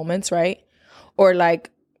dysmorphia moments, right? Or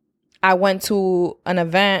like I went to an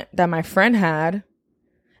event that my friend had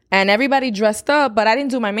and everybody dressed up, but I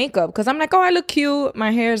didn't do my makeup because I'm like, oh, I look cute.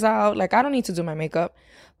 My hair's out. Like, I don't need to do my makeup.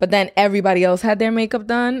 But then everybody else had their makeup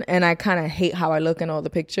done and I kind of hate how I look in all the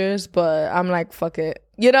pictures, but I'm like, fuck it,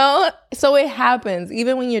 you know? So it happens.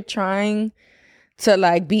 Even when you're trying to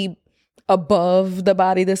like be above the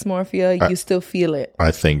body dysmorphia, you still feel it.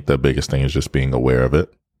 I think the biggest thing is just being aware of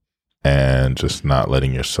it and just not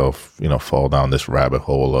letting yourself, fall down this rabbit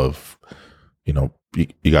hole of,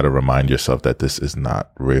 you got to remind yourself that this is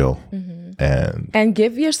not real. And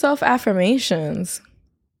give yourself affirmations,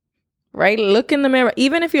 right? Look in the mirror.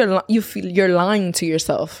 Even if you feel you're lying to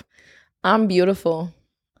yourself. I'm beautiful.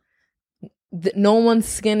 No one's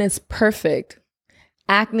skin is perfect.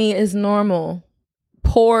 Acne is normal.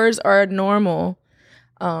 Pores are normal.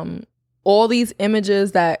 All these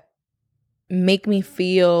images that make me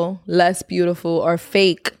feel less beautiful are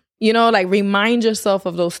fake. Like remind yourself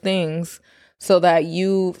of those things so that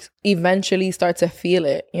you eventually start to feel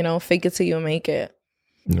it. Fake it till you make it.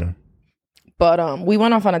 Yeah. But we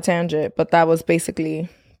went off on a tangent, but that was basically,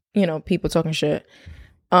 people talking shit.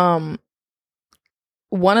 One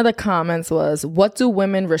of the comments was, what do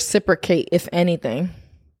women reciprocate, if anything?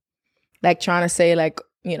 Like trying to say like,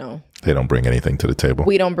 they don't bring anything to the table.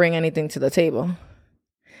 We don't bring anything to the table.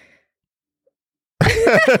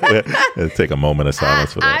 Take a moment of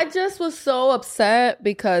silence for that. I just was so upset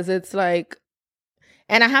because it's like,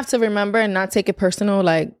 and I have to remember and not take it personal.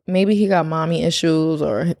 Like maybe he got mommy issues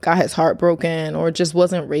or got his heart broken or just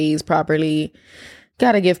wasn't raised properly.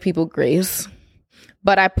 Got to give people grace.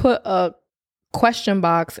 But I put a question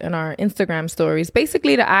box in our Instagram stories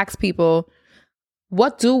basically to ask people,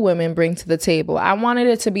 what do women bring to the table? I wanted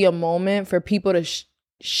it to be a moment for people to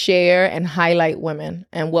share and highlight women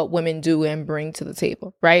and what women do and bring to the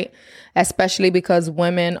table, right? Especially because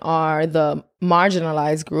women are the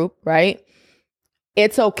marginalized group, right?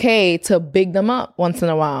 It's okay to big them up once in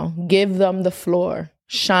a while. Give them the floor.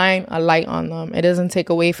 Shine a light on them. It doesn't take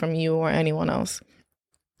away from you or anyone else.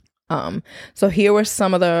 So here were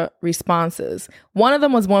some of the responses. One of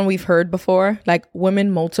them was one we've heard before, like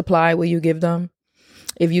women multiply what you give them.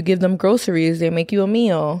 If you give them groceries, they make you a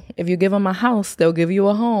meal. If you give them a house, they'll give you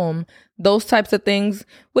a home. Those types of things,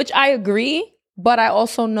 which I agree, but I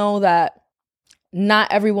also know that not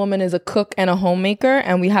every woman is a cook and a homemaker,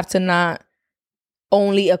 and we have to not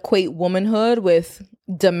only equate womanhood with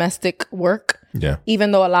domestic work. Yeah.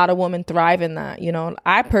 Even though a lot of women thrive in that,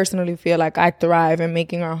 I personally feel like I thrive in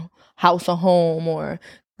making our house a home or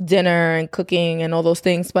dinner and cooking and all those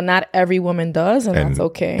things, but not every woman does, and that's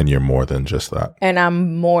okay. And you're more than just that. And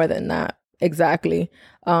I'm more than that. Exactly.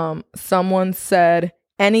 Someone said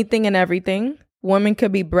anything and everything. Women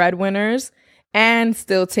could be breadwinners and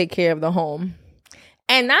still take care of the home.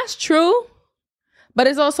 And that's true, but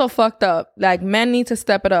it's also fucked up. Like men need to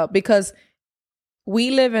step it up because we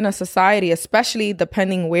live in a society, especially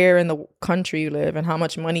depending where in the country you live and how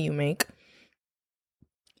much money you make.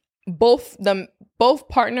 Both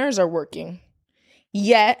partners are working,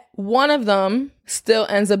 yet one of them still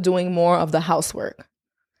ends up doing more of the housework,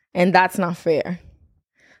 and that's not fair.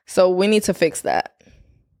 So we need to fix that.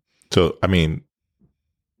 So, I mean,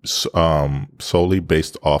 solely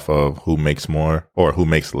based off of who makes more or who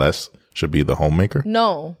makes less should be the homemaker?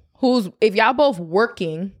 No. If y'all both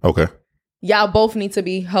working, okay, y'all both need to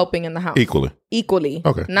be helping in the house. Equally.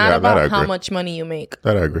 Okay. Not about how much money you make.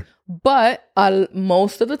 That I agree. But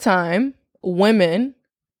most of the time, women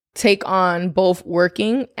take on both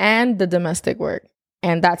working and the domestic work.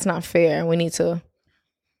 And that's not fair. We need to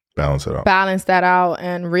balance it out. Balance that out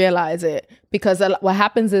and realize it. Because what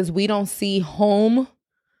happens is we don't see home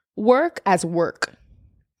work as work.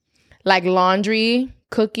 Like laundry,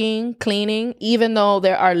 cooking, cleaning, even though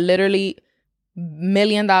there are literally $1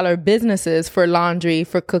 million businesses for laundry,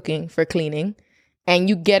 for cooking, for cleaning, and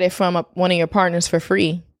you get it from one of your partners for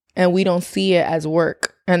free, and we don't see it as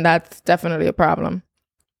work, and that's definitely a problem.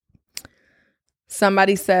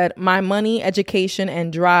 Somebody said, my money, education,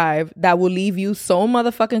 and drive that will leave you so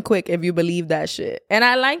motherfucking quick if you believe that shit. And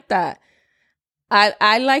I like that.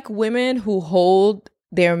 I like women who hold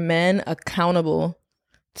their men accountable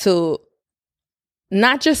to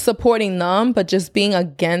not just supporting them, but just being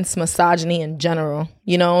against misogyny in general,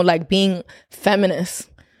 like being feminist.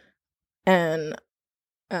 And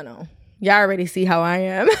I don't know, y'all already see how I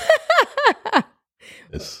am.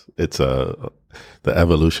 It's the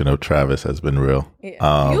evolution of Travis has been real.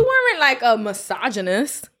 Yeah. You weren't like a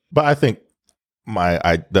misogynist, but I think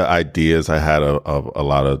the ideas I had of a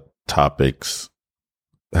lot of topics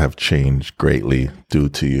have changed greatly due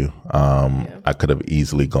to you. I could have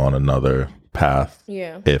easily gone another path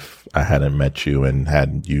if I hadn't met you and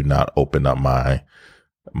had you not opened up my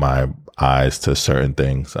eyes to certain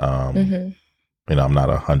things. You know, I'm not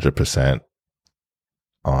 100%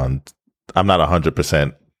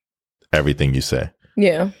 everything you say.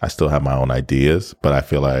 Yeah. I still have my own ideas, but I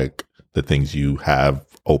feel like the things you have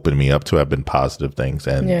opened me up to have been positive things.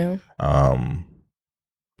 And I'm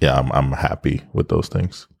happy with those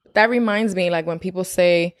things. That reminds me, like when people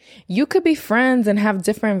say you could be friends and have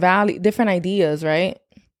different ideas, right?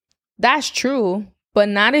 That's true, but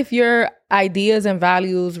not if your ideas and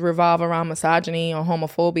values revolve around misogyny or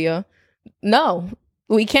homophobia. No,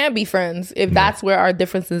 we can't be friends if that's where our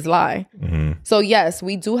differences lie. So yes,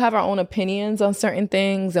 we do have our own opinions on certain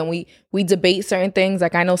things, and we debate certain things.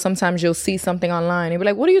 Like I know sometimes you'll see something online and be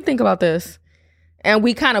like, what do you think about this? And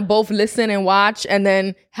we kind of both listen and watch and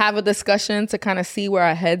then have a discussion to kind of see where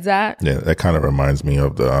our head's at. Yeah, that kind of reminds me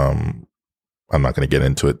of the, I'm not going to get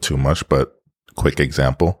into it too much, but quick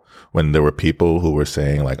example. When there were people who were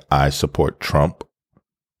saying like, I support Trump.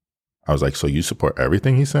 I was like, so you support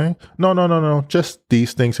everything he's saying? No, just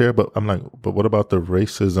these things here. But I'm like, but what about the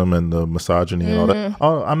racism and the misogyny and all that?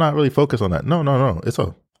 Oh, I'm not really focused on that. No. It's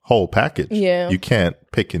a whole package. Yeah. You can't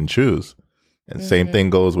pick and choose. And same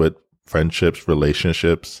thing goes with friendships,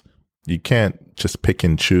 relationships. You can't just pick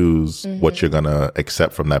and choose what you're going to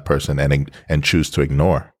accept from that person and choose to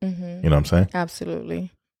ignore. You know what I'm saying?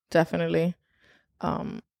 Absolutely. Definitely.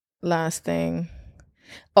 Last thing.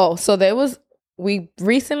 Oh, so we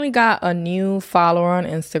recently got a new follower on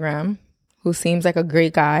Instagram who seems like a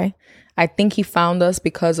great guy. I think he found us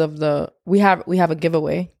because of we have a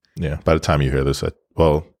giveaway. Yeah. By the time you hear this, it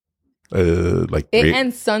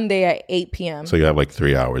ends Sunday at 8 p.m. So you have like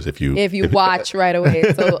 3 hours if you watch right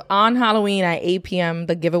away. So on Halloween at 8 p.m.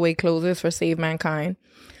 the giveaway closes for Save Mankind.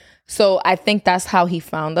 So I think that's how he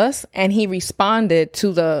found us, and he responded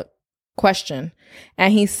to the question,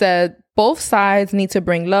 and he said both sides need to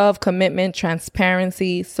bring love, commitment,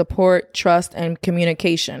 transparency, support, trust, and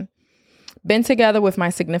communication. Been together with my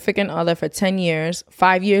significant other for 10 years,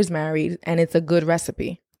 5 years married, and it's a good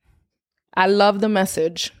recipe. I love the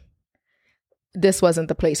message. This wasn't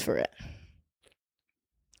the place for it.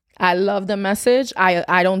 I love the message.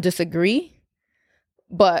 I don't disagree.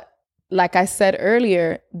 But like I said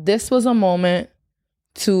earlier, this was a moment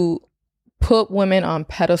to put women on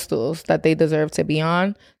pedestals that they deserve to be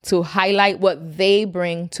on, to highlight what they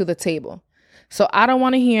bring to the table. So I don't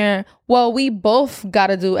want to hear, well, we both got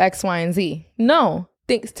to do X, Y, and Z. No,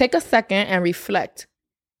 take a second and reflect.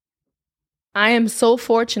 I am so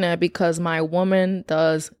fortunate because my woman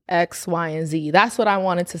does X, Y, and Z. That's what I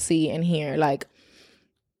wanted to see and hear. Like,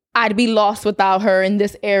 I'd be lost without her in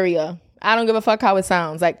this area. I don't give a fuck how it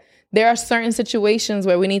sounds. Like, there are certain situations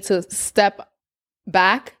where we need to step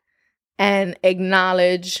back and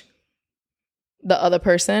acknowledge the other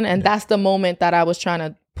person. And that's the moment that I was trying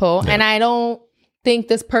to pull. Yeah. And I don't think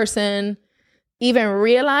this person even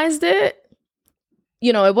realized it.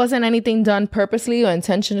 You know, it wasn't anything done purposely or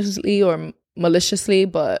intentionally or maliciously,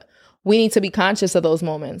 but we need to be conscious of those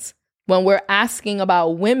moments. When we're asking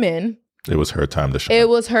about women, it was her time to shine. It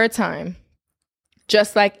was her time.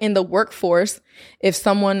 Just like in the workforce, if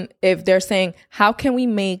they're saying, how can we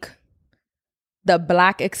make the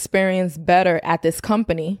Black experience better at this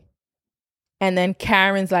company? And then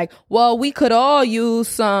Karen's like, well, we could all use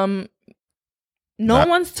some. No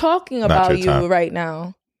one's talking about you right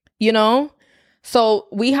now, you know? So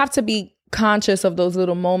we have to be conscious of those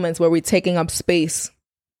little moments where we're taking up space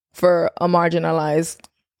for a marginalized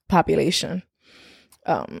population.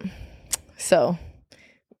 So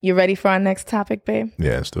you ready for our next topic, babe?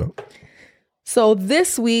 Yeah, let's do it. So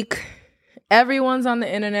this week, everyone's on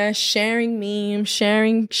the internet sharing memes,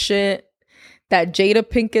 sharing shit that Jada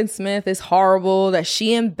Pinkett Smith is horrible, that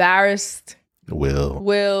she embarrassed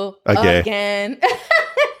Will again.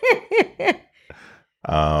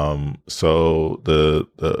 So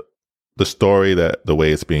the story, that the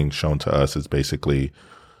way it's being shown to us, is basically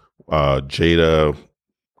Jada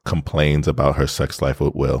complains about her sex life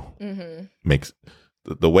with Will. Makes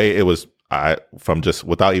the way it was, from just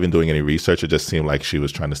without even doing any research, it just seemed like she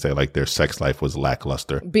was trying to say like their sex life was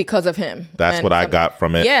lackluster because of him. That's what I got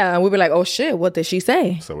from it. Yeah, and we were like, "Oh shit, what did she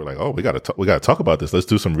say?" So we're like, "Oh, we got to talk about this. Let's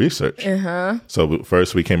do some research." So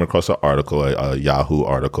first, we came across an article, a Yahoo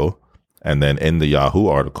article, and then in the Yahoo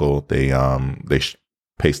article, they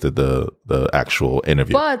pasted the actual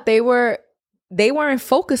interview. But they weren't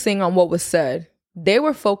focusing on what was said. They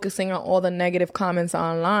were focusing on all the negative comments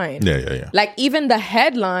online. Yeah. Like even the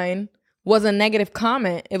headline was a negative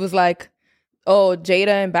comment. It was like, oh,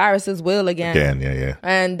 Jada embarrasses Will again. Yeah.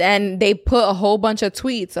 And then they put a whole bunch of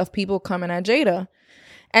tweets of people coming at Jada.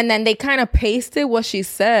 And then they kind of pasted what she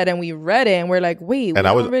said, and we read it, and we're like, wait. And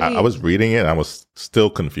I was reading it, and I was still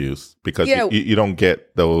confused because you don't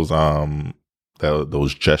get those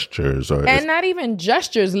gestures and not even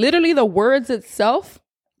gestures. Literally, the words itself,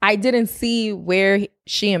 I didn't see where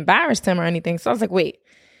she embarrassed him or anything. So I was like, wait,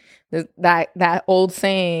 that old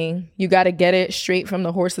saying, you got to get it straight from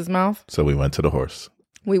the horse's mouth. So we went to the horse.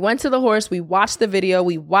 We went to the horse. We watched the video.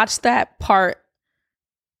 We watched that part.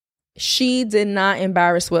 She did not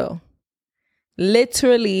embarrass Will.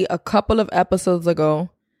 Literally a couple of episodes ago,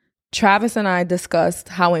 Travis and I discussed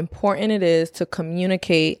how important it is to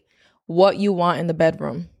communicate what you want in the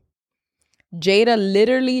bedroom. Jada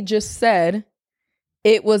literally just said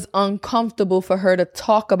it was uncomfortable for her to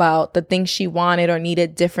talk about the things she wanted or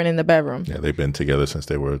needed different in the bedroom. Yeah, they've been together since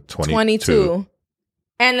they were 22.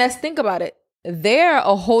 And let's think about it. They're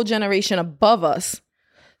a whole generation above us.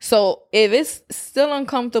 So if it's still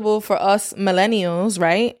uncomfortable for us millennials,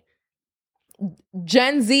 right?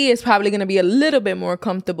 Gen Z is probably going to be a little bit more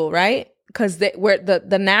comfortable, right? Because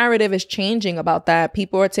the narrative is changing about that.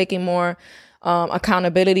 People are taking more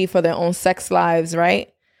accountability for their own sex lives,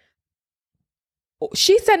 right?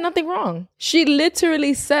 She said nothing wrong. She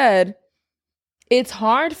literally said, it's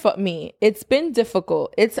hard for me. It's been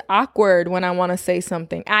difficult. It's awkward when I want to say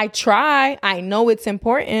something. I try. I know it's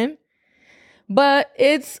important. But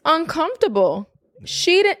it's uncomfortable.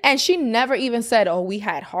 She didn't, and she never even said, oh, we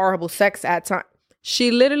had horrible sex at time. She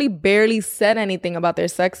literally barely said anything about their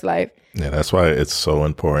sex life. Yeah, that's why it's so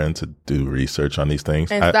important to do research on these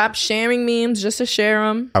things. And stop sharing memes just to share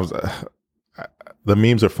them. The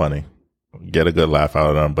memes are funny. Get a good laugh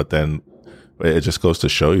out of them. But then it just goes to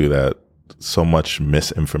show you that so much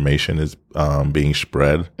misinformation is being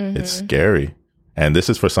spread. Mm-hmm. It's scary. And this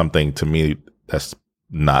is for something, to me, that's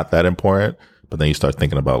not that important. But then you start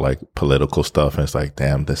thinking about like political stuff, and it's like,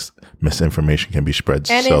 damn, this misinformation can be spread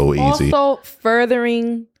so easy. And also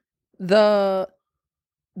furthering the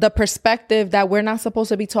perspective that we're not supposed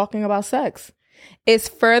to be talking about sex. It's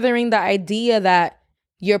furthering the idea that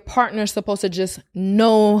your partner's supposed to just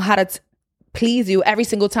know how to please you every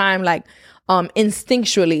single time, like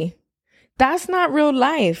instinctually. That's not real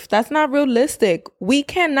life. That's not realistic. We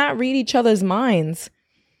cannot read each other's minds,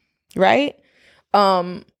 right?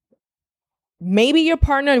 Maybe your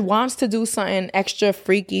partner wants to do something extra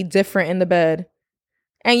freaky, different in the bed,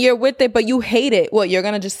 and you're with it, but you hate it. What, you're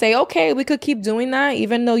going to just say, okay, we could keep doing that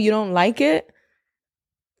even though you don't like it?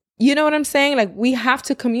 You know what I'm saying? Like, we have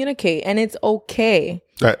to communicate, and it's okay.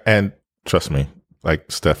 And trust me,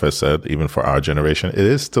 like Steph has said, even for our generation,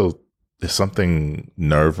 there's something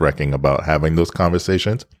nerve-wracking about having those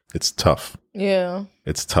conversations. It's tough. Yeah.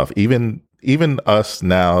 It's tough. Even us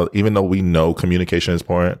now, even though we know communication is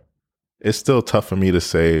important, it's still tough for me to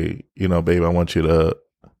say, you know, babe, I want you to.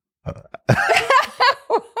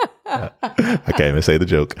 I can't even say the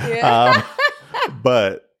joke. Yeah.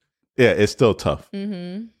 But yeah, it's still tough.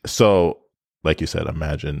 Mm-hmm. So, like you said,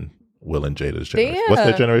 imagine Will and Jada's generation. Yeah. What's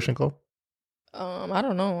their generation called? I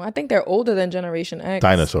don't know. I think they're older than Generation X.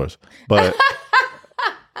 Dinosaurs. But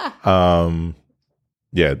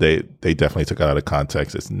yeah, they definitely took it out of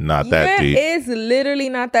context. It's not that deep. It's literally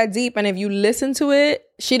not that deep. And if you listen to it,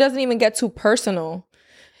 she doesn't even get too personal.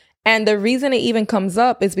 And the reason it even comes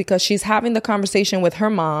up is because she's having the conversation with her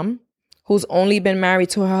mom, who's only been married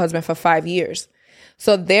to her husband for 5 years.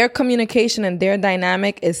 So their communication and their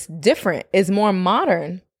dynamic is different. It's more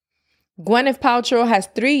modern. Gwyneth Paltrow has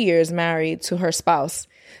 3 years married to her spouse.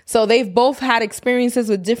 So they've both had experiences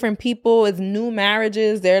with different people. It's new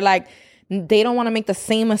marriages. They're like, they don't want to make the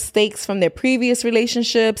same mistakes from their previous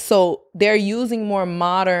relationships. So they're using more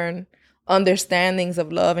modern understandings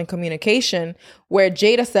of love and communication, where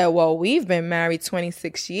Jada said, well, we've been married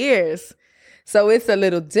 26 years. So it's a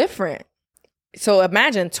little different. So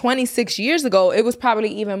imagine 26 years ago, it was probably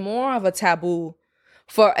even more of a taboo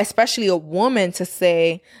for especially a woman to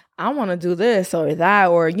say, I want to do this or that,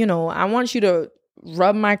 or, you know, I want you to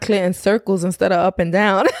rub my clit in circles instead of up and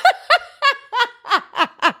down.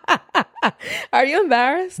 Are you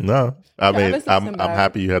embarrassed? No. I mean, I'm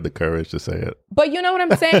happy you had the courage to say it. But you know what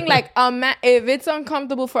I'm saying? Like, if it's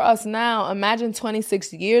uncomfortable for us now, imagine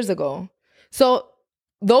 26 years ago. So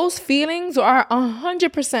those feelings are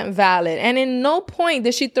 100% valid. And in no point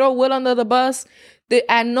did she throw Will under the bus.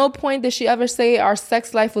 At no point did she ever say our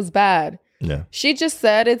sex life was bad. Yeah. She just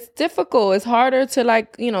said it's difficult. It's harder to,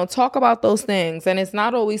 like, you know, talk about those things. And it's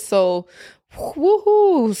not always so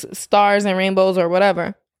woohoo, stars and rainbows or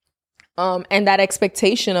whatever. And that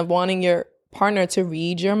expectation of wanting your partner to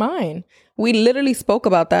read your mind, We literally spoke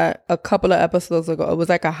about that a couple of episodes ago. It was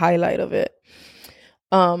like a highlight of it.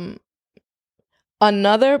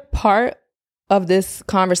 Another part of this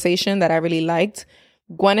conversation that I really liked,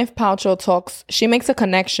 Gwyneth Paltrow she makes a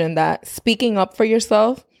connection that speaking up for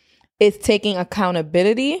yourself is taking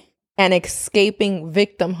accountability and escaping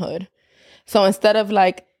victimhood. So instead of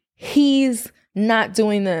like, he's not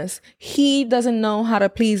doing this, he doesn't know how to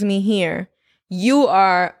please me here, you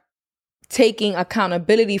are taking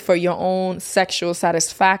accountability for your own sexual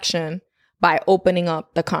satisfaction by opening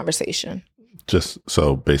up the conversation. Just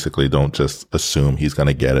so basically don't just assume he's going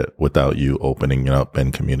to get it without you opening it up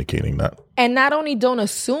and communicating that. And not only don't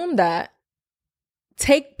assume that,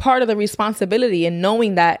 take part of the responsibility in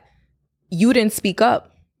knowing that you didn't speak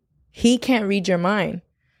up. He can't read your mind.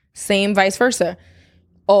 Same vice versa.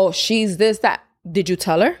 Oh, she's this, that. Did you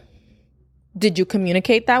tell her? Did you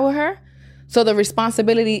communicate that with her? So the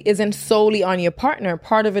responsibility isn't solely on your partner.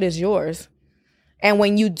 Part of it is yours. And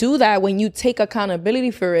when you do that, when you take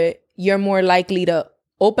accountability for it, you're more likely to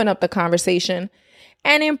open up the conversation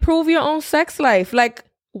and improve your own sex life. Like,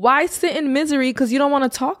 why sit in misery because you don't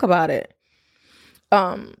want to talk about it?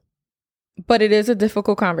 But it is a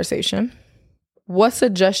difficult conversation. What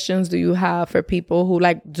suggestions do you have for people who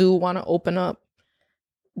like do want to open up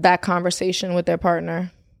that conversation with their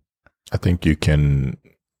partner? I think you can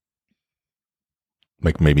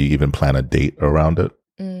like maybe even plan a date around it.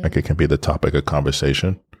 Like it can be the topic of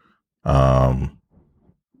conversation.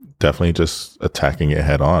 Definitely just attacking it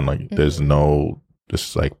head on. Like there's no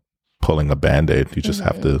just like pulling a Band-Aid. You just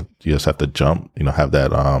have to jump, have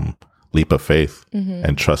that leap of faith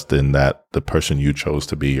and trust in that the person you chose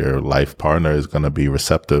to be your life partner is going to be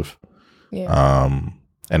receptive. Yeah.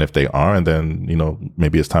 And if they aren't, then,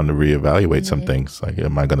 maybe it's time to reevaluate some things. Like,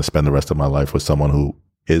 am I going to spend the rest of my life with someone who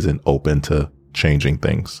isn't open to changing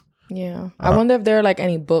things? Yeah. I wonder if there are like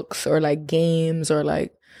any books or like games or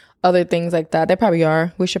like other things like that. There probably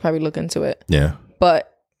are. We should probably look into it. Yeah.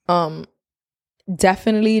 But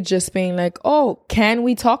definitely just being like, oh, can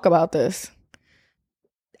we talk about this?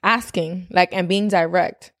 Asking, like, and being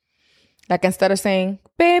direct. Like, instead of saying,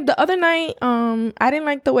 babe, the other night, I didn't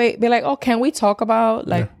like the way, be like, oh, can we talk about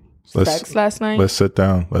like sex last night? Let's sit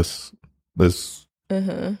down. Let's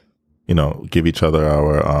give each other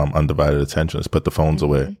our undivided attention. Let's put the phones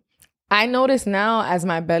away. I notice now as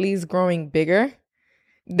my belly's growing bigger,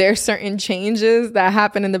 there's certain changes that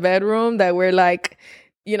happen in the bedroom that we're like,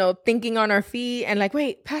 thinking on our feet and like,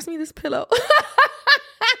 wait, pass me this pillow.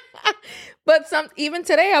 But even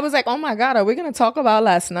today I was like, oh my God, are we going to talk about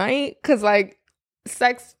last night? Because like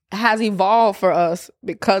sex has evolved for us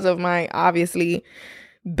because of my obviously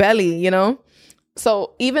belly,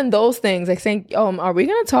 So even those things, like saying, are we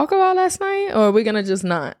going to talk about last night or are we going to just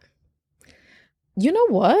not? You know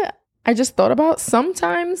what? I just thought about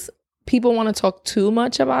sometimes people want to talk too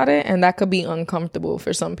much about it and that could be uncomfortable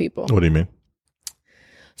for some people. What do you mean?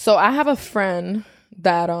 So I have a friend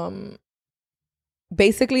that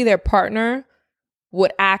basically their partner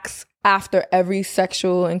would ask after every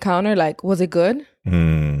sexual encounter, like, was it good?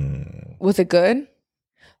 Was it good?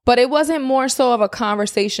 But it wasn't more so of a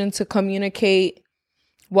conversation to communicate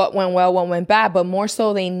what went well, what went bad, but more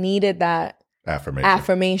so they needed that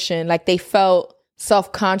affirmation. Like they felt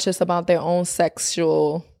self-conscious about their own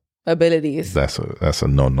sexual abilities. That's a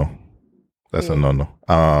no-no. That's a no-no.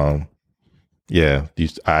 Yeah,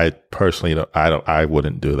 I personally I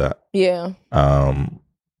wouldn't do that. Yeah.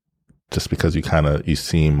 Just because you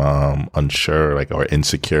seem unsure, like, or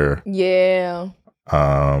insecure. Yeah.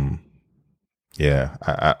 Yeah,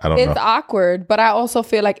 I don't know. It's awkward, but I also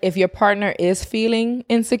feel like if your partner is feeling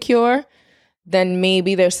insecure, then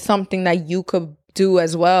maybe there's something that you could do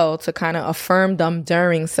as well to kind of affirm them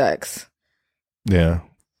during sex. Yeah.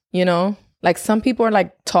 Like some people are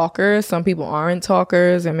like talkers, some people aren't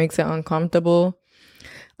talkers. It makes it uncomfortable.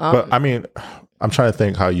 But I mean, I'm trying to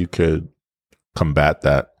think how you could combat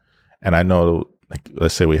that. And I know, like,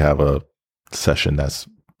 let's say we have a session that's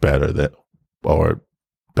better than normal.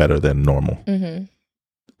 Mm-hmm.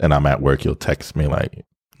 And I'm at work, you'll text me like,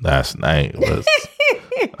 last night was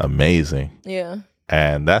amazing. Yeah.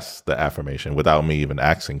 And that's the affirmation without me even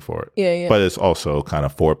asking for it. Yeah. But it's also kind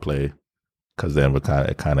of foreplay. Because then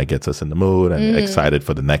it kind of gets us in the mood and excited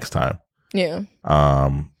for the next time. Yeah.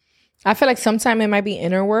 I feel like sometimes it might be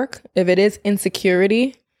inner work. If it is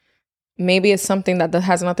insecurity, maybe it's something that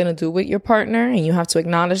has nothing to do with your partner, and you have to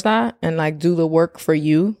acknowledge that and like do the work for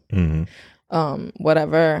you.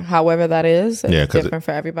 However that is. It's different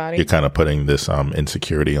for everybody. You're kind of putting this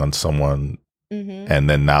insecurity on someone, and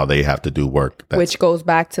then now they have to do work, which goes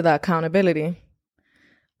back to the accountability,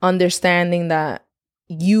 understanding that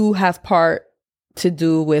you have part to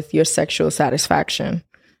do with your sexual satisfaction,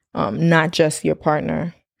 not just your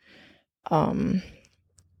partner.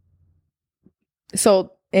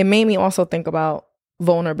 So it made me also think about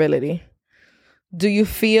vulnerability. Do you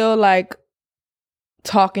feel like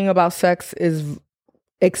talking about sex is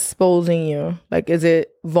exposing you? Like, is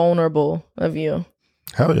it vulnerable of you?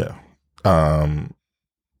 Hell yeah.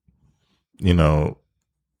 You know,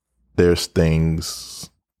 there's things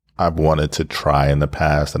I've wanted to try in the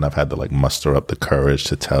past, and I've had to like muster up the courage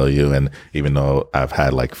to tell you. And even though I've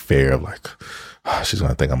had like fear of like, oh, she's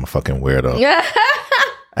gonna think I'm a fucking weirdo. Yeah.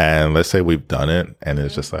 And let's say we've done it, and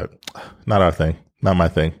it's just like, not our thing, not my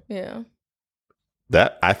thing. Yeah.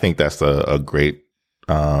 That I think that's a great,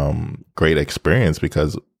 great experience,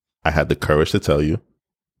 because I had the courage to tell you.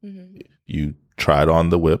 Mm-hmm. You tried on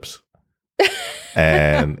the whips,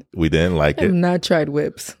 and we didn't like it. I've not tried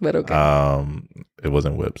whips, but okay. It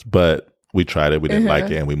wasn't whips, but we tried it. We didn't like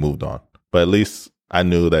it, and we moved on. But at least I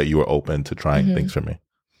knew that you were open to trying things for me.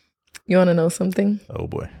 You want to know something? Oh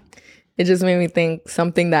boy. It just made me think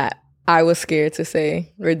something that I was scared to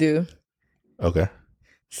say or do. Okay.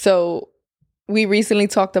 So we recently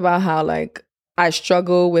talked about how like I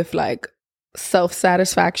struggle with like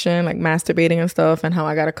self-satisfaction, like masturbating and stuff, and how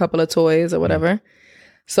I got a couple of toys or whatever.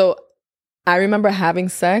 So I remember having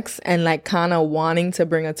sex and like kind of wanting to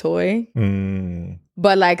bring a toy.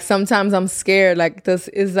 But like sometimes I'm scared, like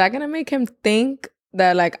is that going to make him think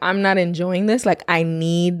that like I'm not enjoying this? Like I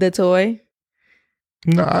need the toy?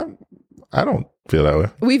 No, I don't feel that way.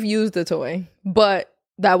 We've used the toy, but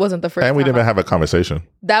that wasn't the first time. And we didn't have a conversation.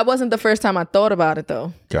 That wasn't the first time I thought about it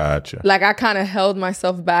though. Gotcha. Like I kind of held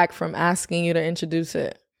myself back from asking you to introduce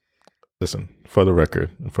it. Listen, for the record,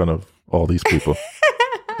 in front of all these people,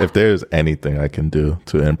 if there's anything I can do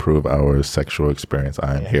to improve our sexual experience,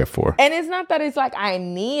 I am here for. And it's not that it's like I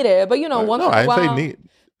need it, but you know, once in a while. I didn't say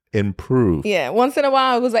improve. Yeah, once in a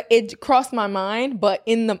while it was like it crossed my mind, but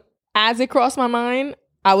as it crossed my mind,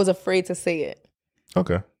 I was afraid to say it.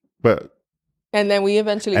 Okay, and then we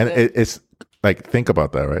eventually did. It's like, think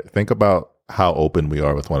about that, right? Think about how open we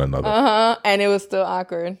are with one another. And it was still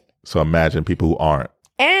awkward. So imagine people who aren't.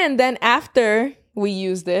 And then after we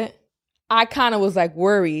used it, I kind of was like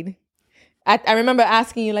worried. I remember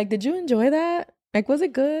asking you like, did you enjoy that? Like, was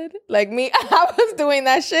it good? Like me, I was doing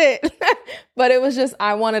that shit. But it was just,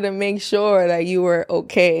 I wanted to make sure that you were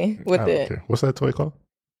okay with it. Okay. What's that toy called?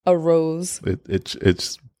 A rose.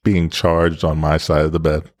 It's being charged on my side of the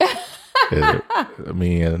bed.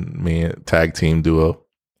 Me and tag team duo.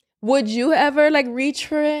 Would you ever like reach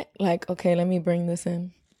for it? Like, okay, let me bring this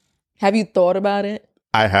in. Have you thought about it?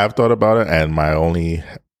 I have thought about it, and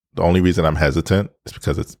the only reason I'm hesitant is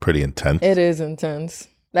because it's pretty intense. It is intense.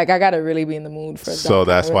 Like I gotta really be in the mood for that. So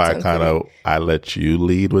that's why I let you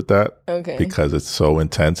lead with that. Okay. Because it's so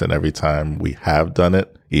intense, and every time we have done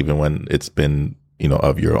it, even when it's been, you know,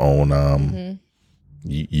 of your own,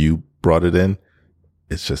 you brought it in,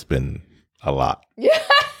 it's just been a lot. Yeah.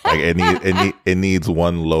 Like it needs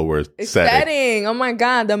one lower setting. Oh my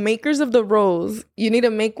God. The makers of the rose. You need to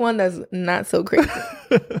make one that's not so crazy.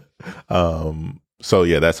 So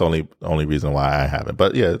yeah, that's the only reason why I haven't.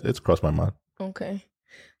 But yeah, it's crossed my mind. Okay.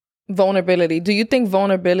 Vulnerability. Do you think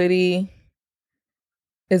vulnerability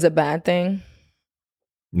is a bad thing?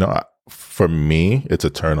 No, for me, it's a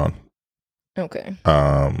turn on. Okay.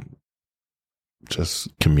 Just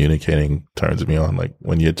communicating turns me on. Like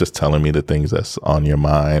when you're just telling me the things that's on your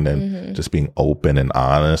mind and just being open and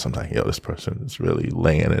honest, I'm like, yo, this person is really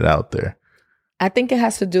laying it out there. I think it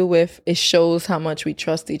has to do with, it shows how much we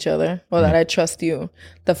trust each other, or that I trust you.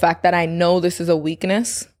 The fact that I know this is a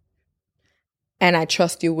weakness and I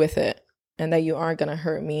trust you with it, and that you aren't going to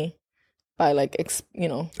hurt me by like,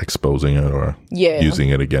 exposing it or using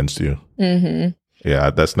it against you. Yeah,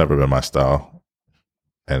 that's never been my style.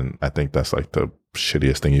 And I think that's like the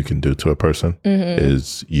shittiest thing you can do to a person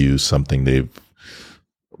is use something they've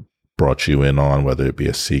brought you in on, whether it be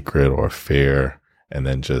a secret or a fear, and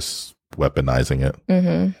then just weaponizing it.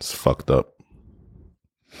 It's fucked up.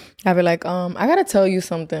 I'd be like, I gotta tell you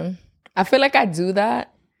something. I feel like I do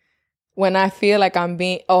that when I feel like I'm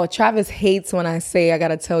being, Travis hates when I say I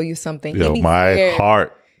gotta tell you something. Yo, my scared.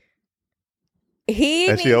 Heart.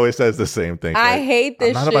 And she always says the same thing. I hate this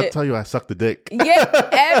shit. I'm not about to tell you I sucked the dick. Yeah,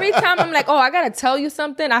 every time I'm like, I gotta tell you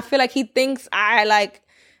something, I feel like he thinks I like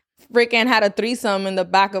freaking had a threesome in the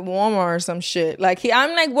back of Walmart or some shit. Like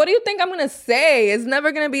I'm like, what do you think I'm gonna say? It's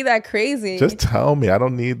never gonna be that crazy. Just tell me. I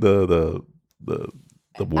don't need the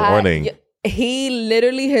warning. He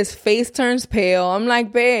literally, his face turns pale. I'm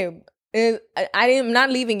like, babe, I'm not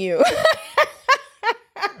leaving you.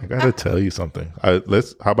 I gotta tell you something. How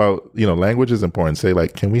about, language is important. Say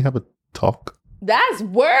like, can we have a talk? That's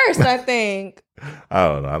worse, I think. I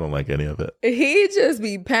don't know. I don't like any of it. He just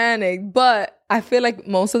be panicked. But I feel like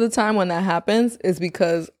most of the time when that happens is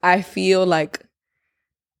because I feel like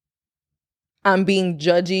I'm being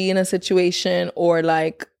judgy in a situation, or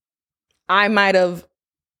like I might have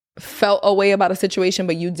felt a way about a situation,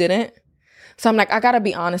 but you didn't. So I'm like, I gotta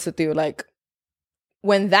be honest with you. Like,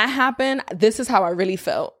 when that happened, this is how I really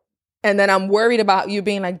felt. And then I'm worried about you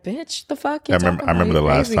being like, bitch, the fuck you talking about? I remember You the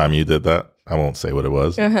last crazy. time you did that. I won't say what it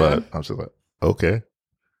was, Uh-huh. but I was just like, okay.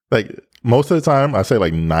 Like most of the time, I say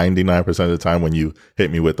like 99% of the time when you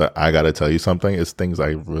hit me with the I gotta tell you something, it's things I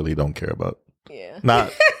really don't care about. Yeah.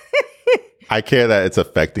 Not I care that it's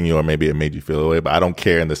affecting you, or maybe it made you feel away, but I don't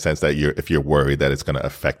care in the sense that if you're worried that it's gonna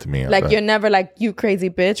affect me. Like, you're never like, you crazy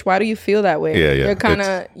bitch. Why do you feel that way? Yeah, yeah. You're kind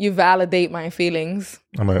of, you validate my feelings.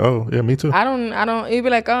 I'm like, oh yeah, me too. I don't, you'd be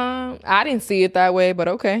like, I didn't see it that way, but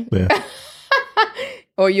okay. Yeah.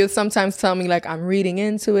 Or you sometimes tell me like I'm reading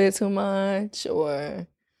into it too much, or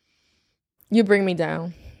you bring me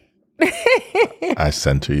down. I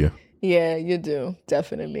center you. Yeah, you do.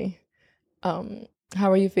 Definitely.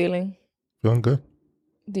 How are you feeling? Feeling good.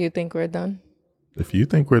 Do you think we're done? If you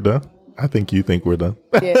think we're done, I think you think we're done.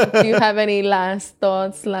 Yeah. Do you have any last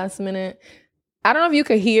thoughts, last minute? I don't know if you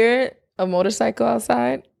could hear a motorcycle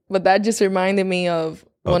outside, but that just reminded me of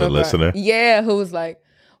the listener? Yeah, who was like,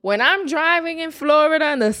 when I'm driving in Florida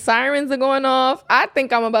and the sirens are going off, I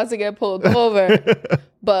think I'm about to get pulled over.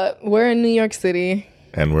 But we're in New York City.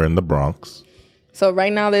 And we're in the Bronx. So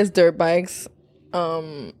right now there's dirt bikes.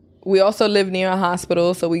 We also live near a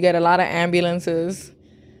hospital, so we get a lot of ambulances.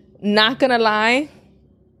 Not gonna lie,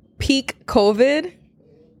 peak COVID,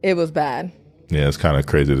 it was bad. Yeah, it's kind of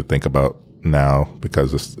crazy to think about now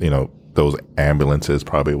because it's, those ambulances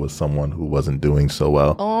probably was someone who wasn't doing so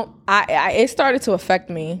well. Oh, it started to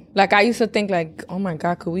affect me. Like, I used to think like, oh my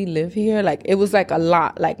God, could we live here? Like, it was like a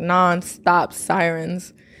lot, like non-stop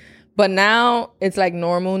sirens. But now it's like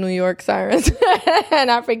normal New York sirens.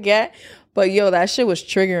 And I forget. But yo, that shit was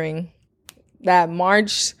triggering. That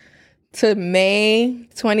March to May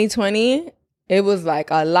 2020, it was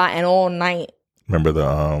like a lot, and all night. Remember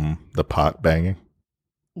the pot banging?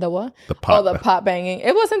 The what? The pot. Oh, the pot banging.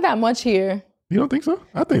 It wasn't that much here. You don't think so?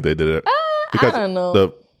 I think they did it. I don't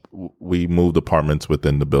know. We moved apartments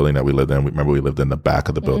within the building that we lived in. Remember, we lived in the back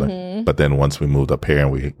of the building. Mm-hmm. But then once we moved up here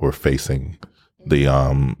and we were facing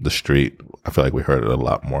the street, I feel like we heard it a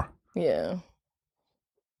lot more. Yeah.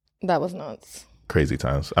 That was nuts. Crazy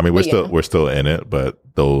times. I mean, we're still in it, but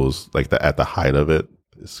those at the height of it,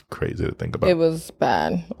 it's crazy to think about. It was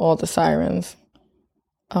bad. All the sirens.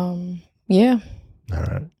 Yeah. All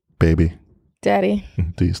right, baby. Daddy,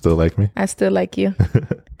 Do you still like me? I still like you.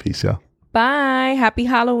 Peace, y'all. Bye. Happy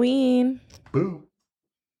Halloween. Boo.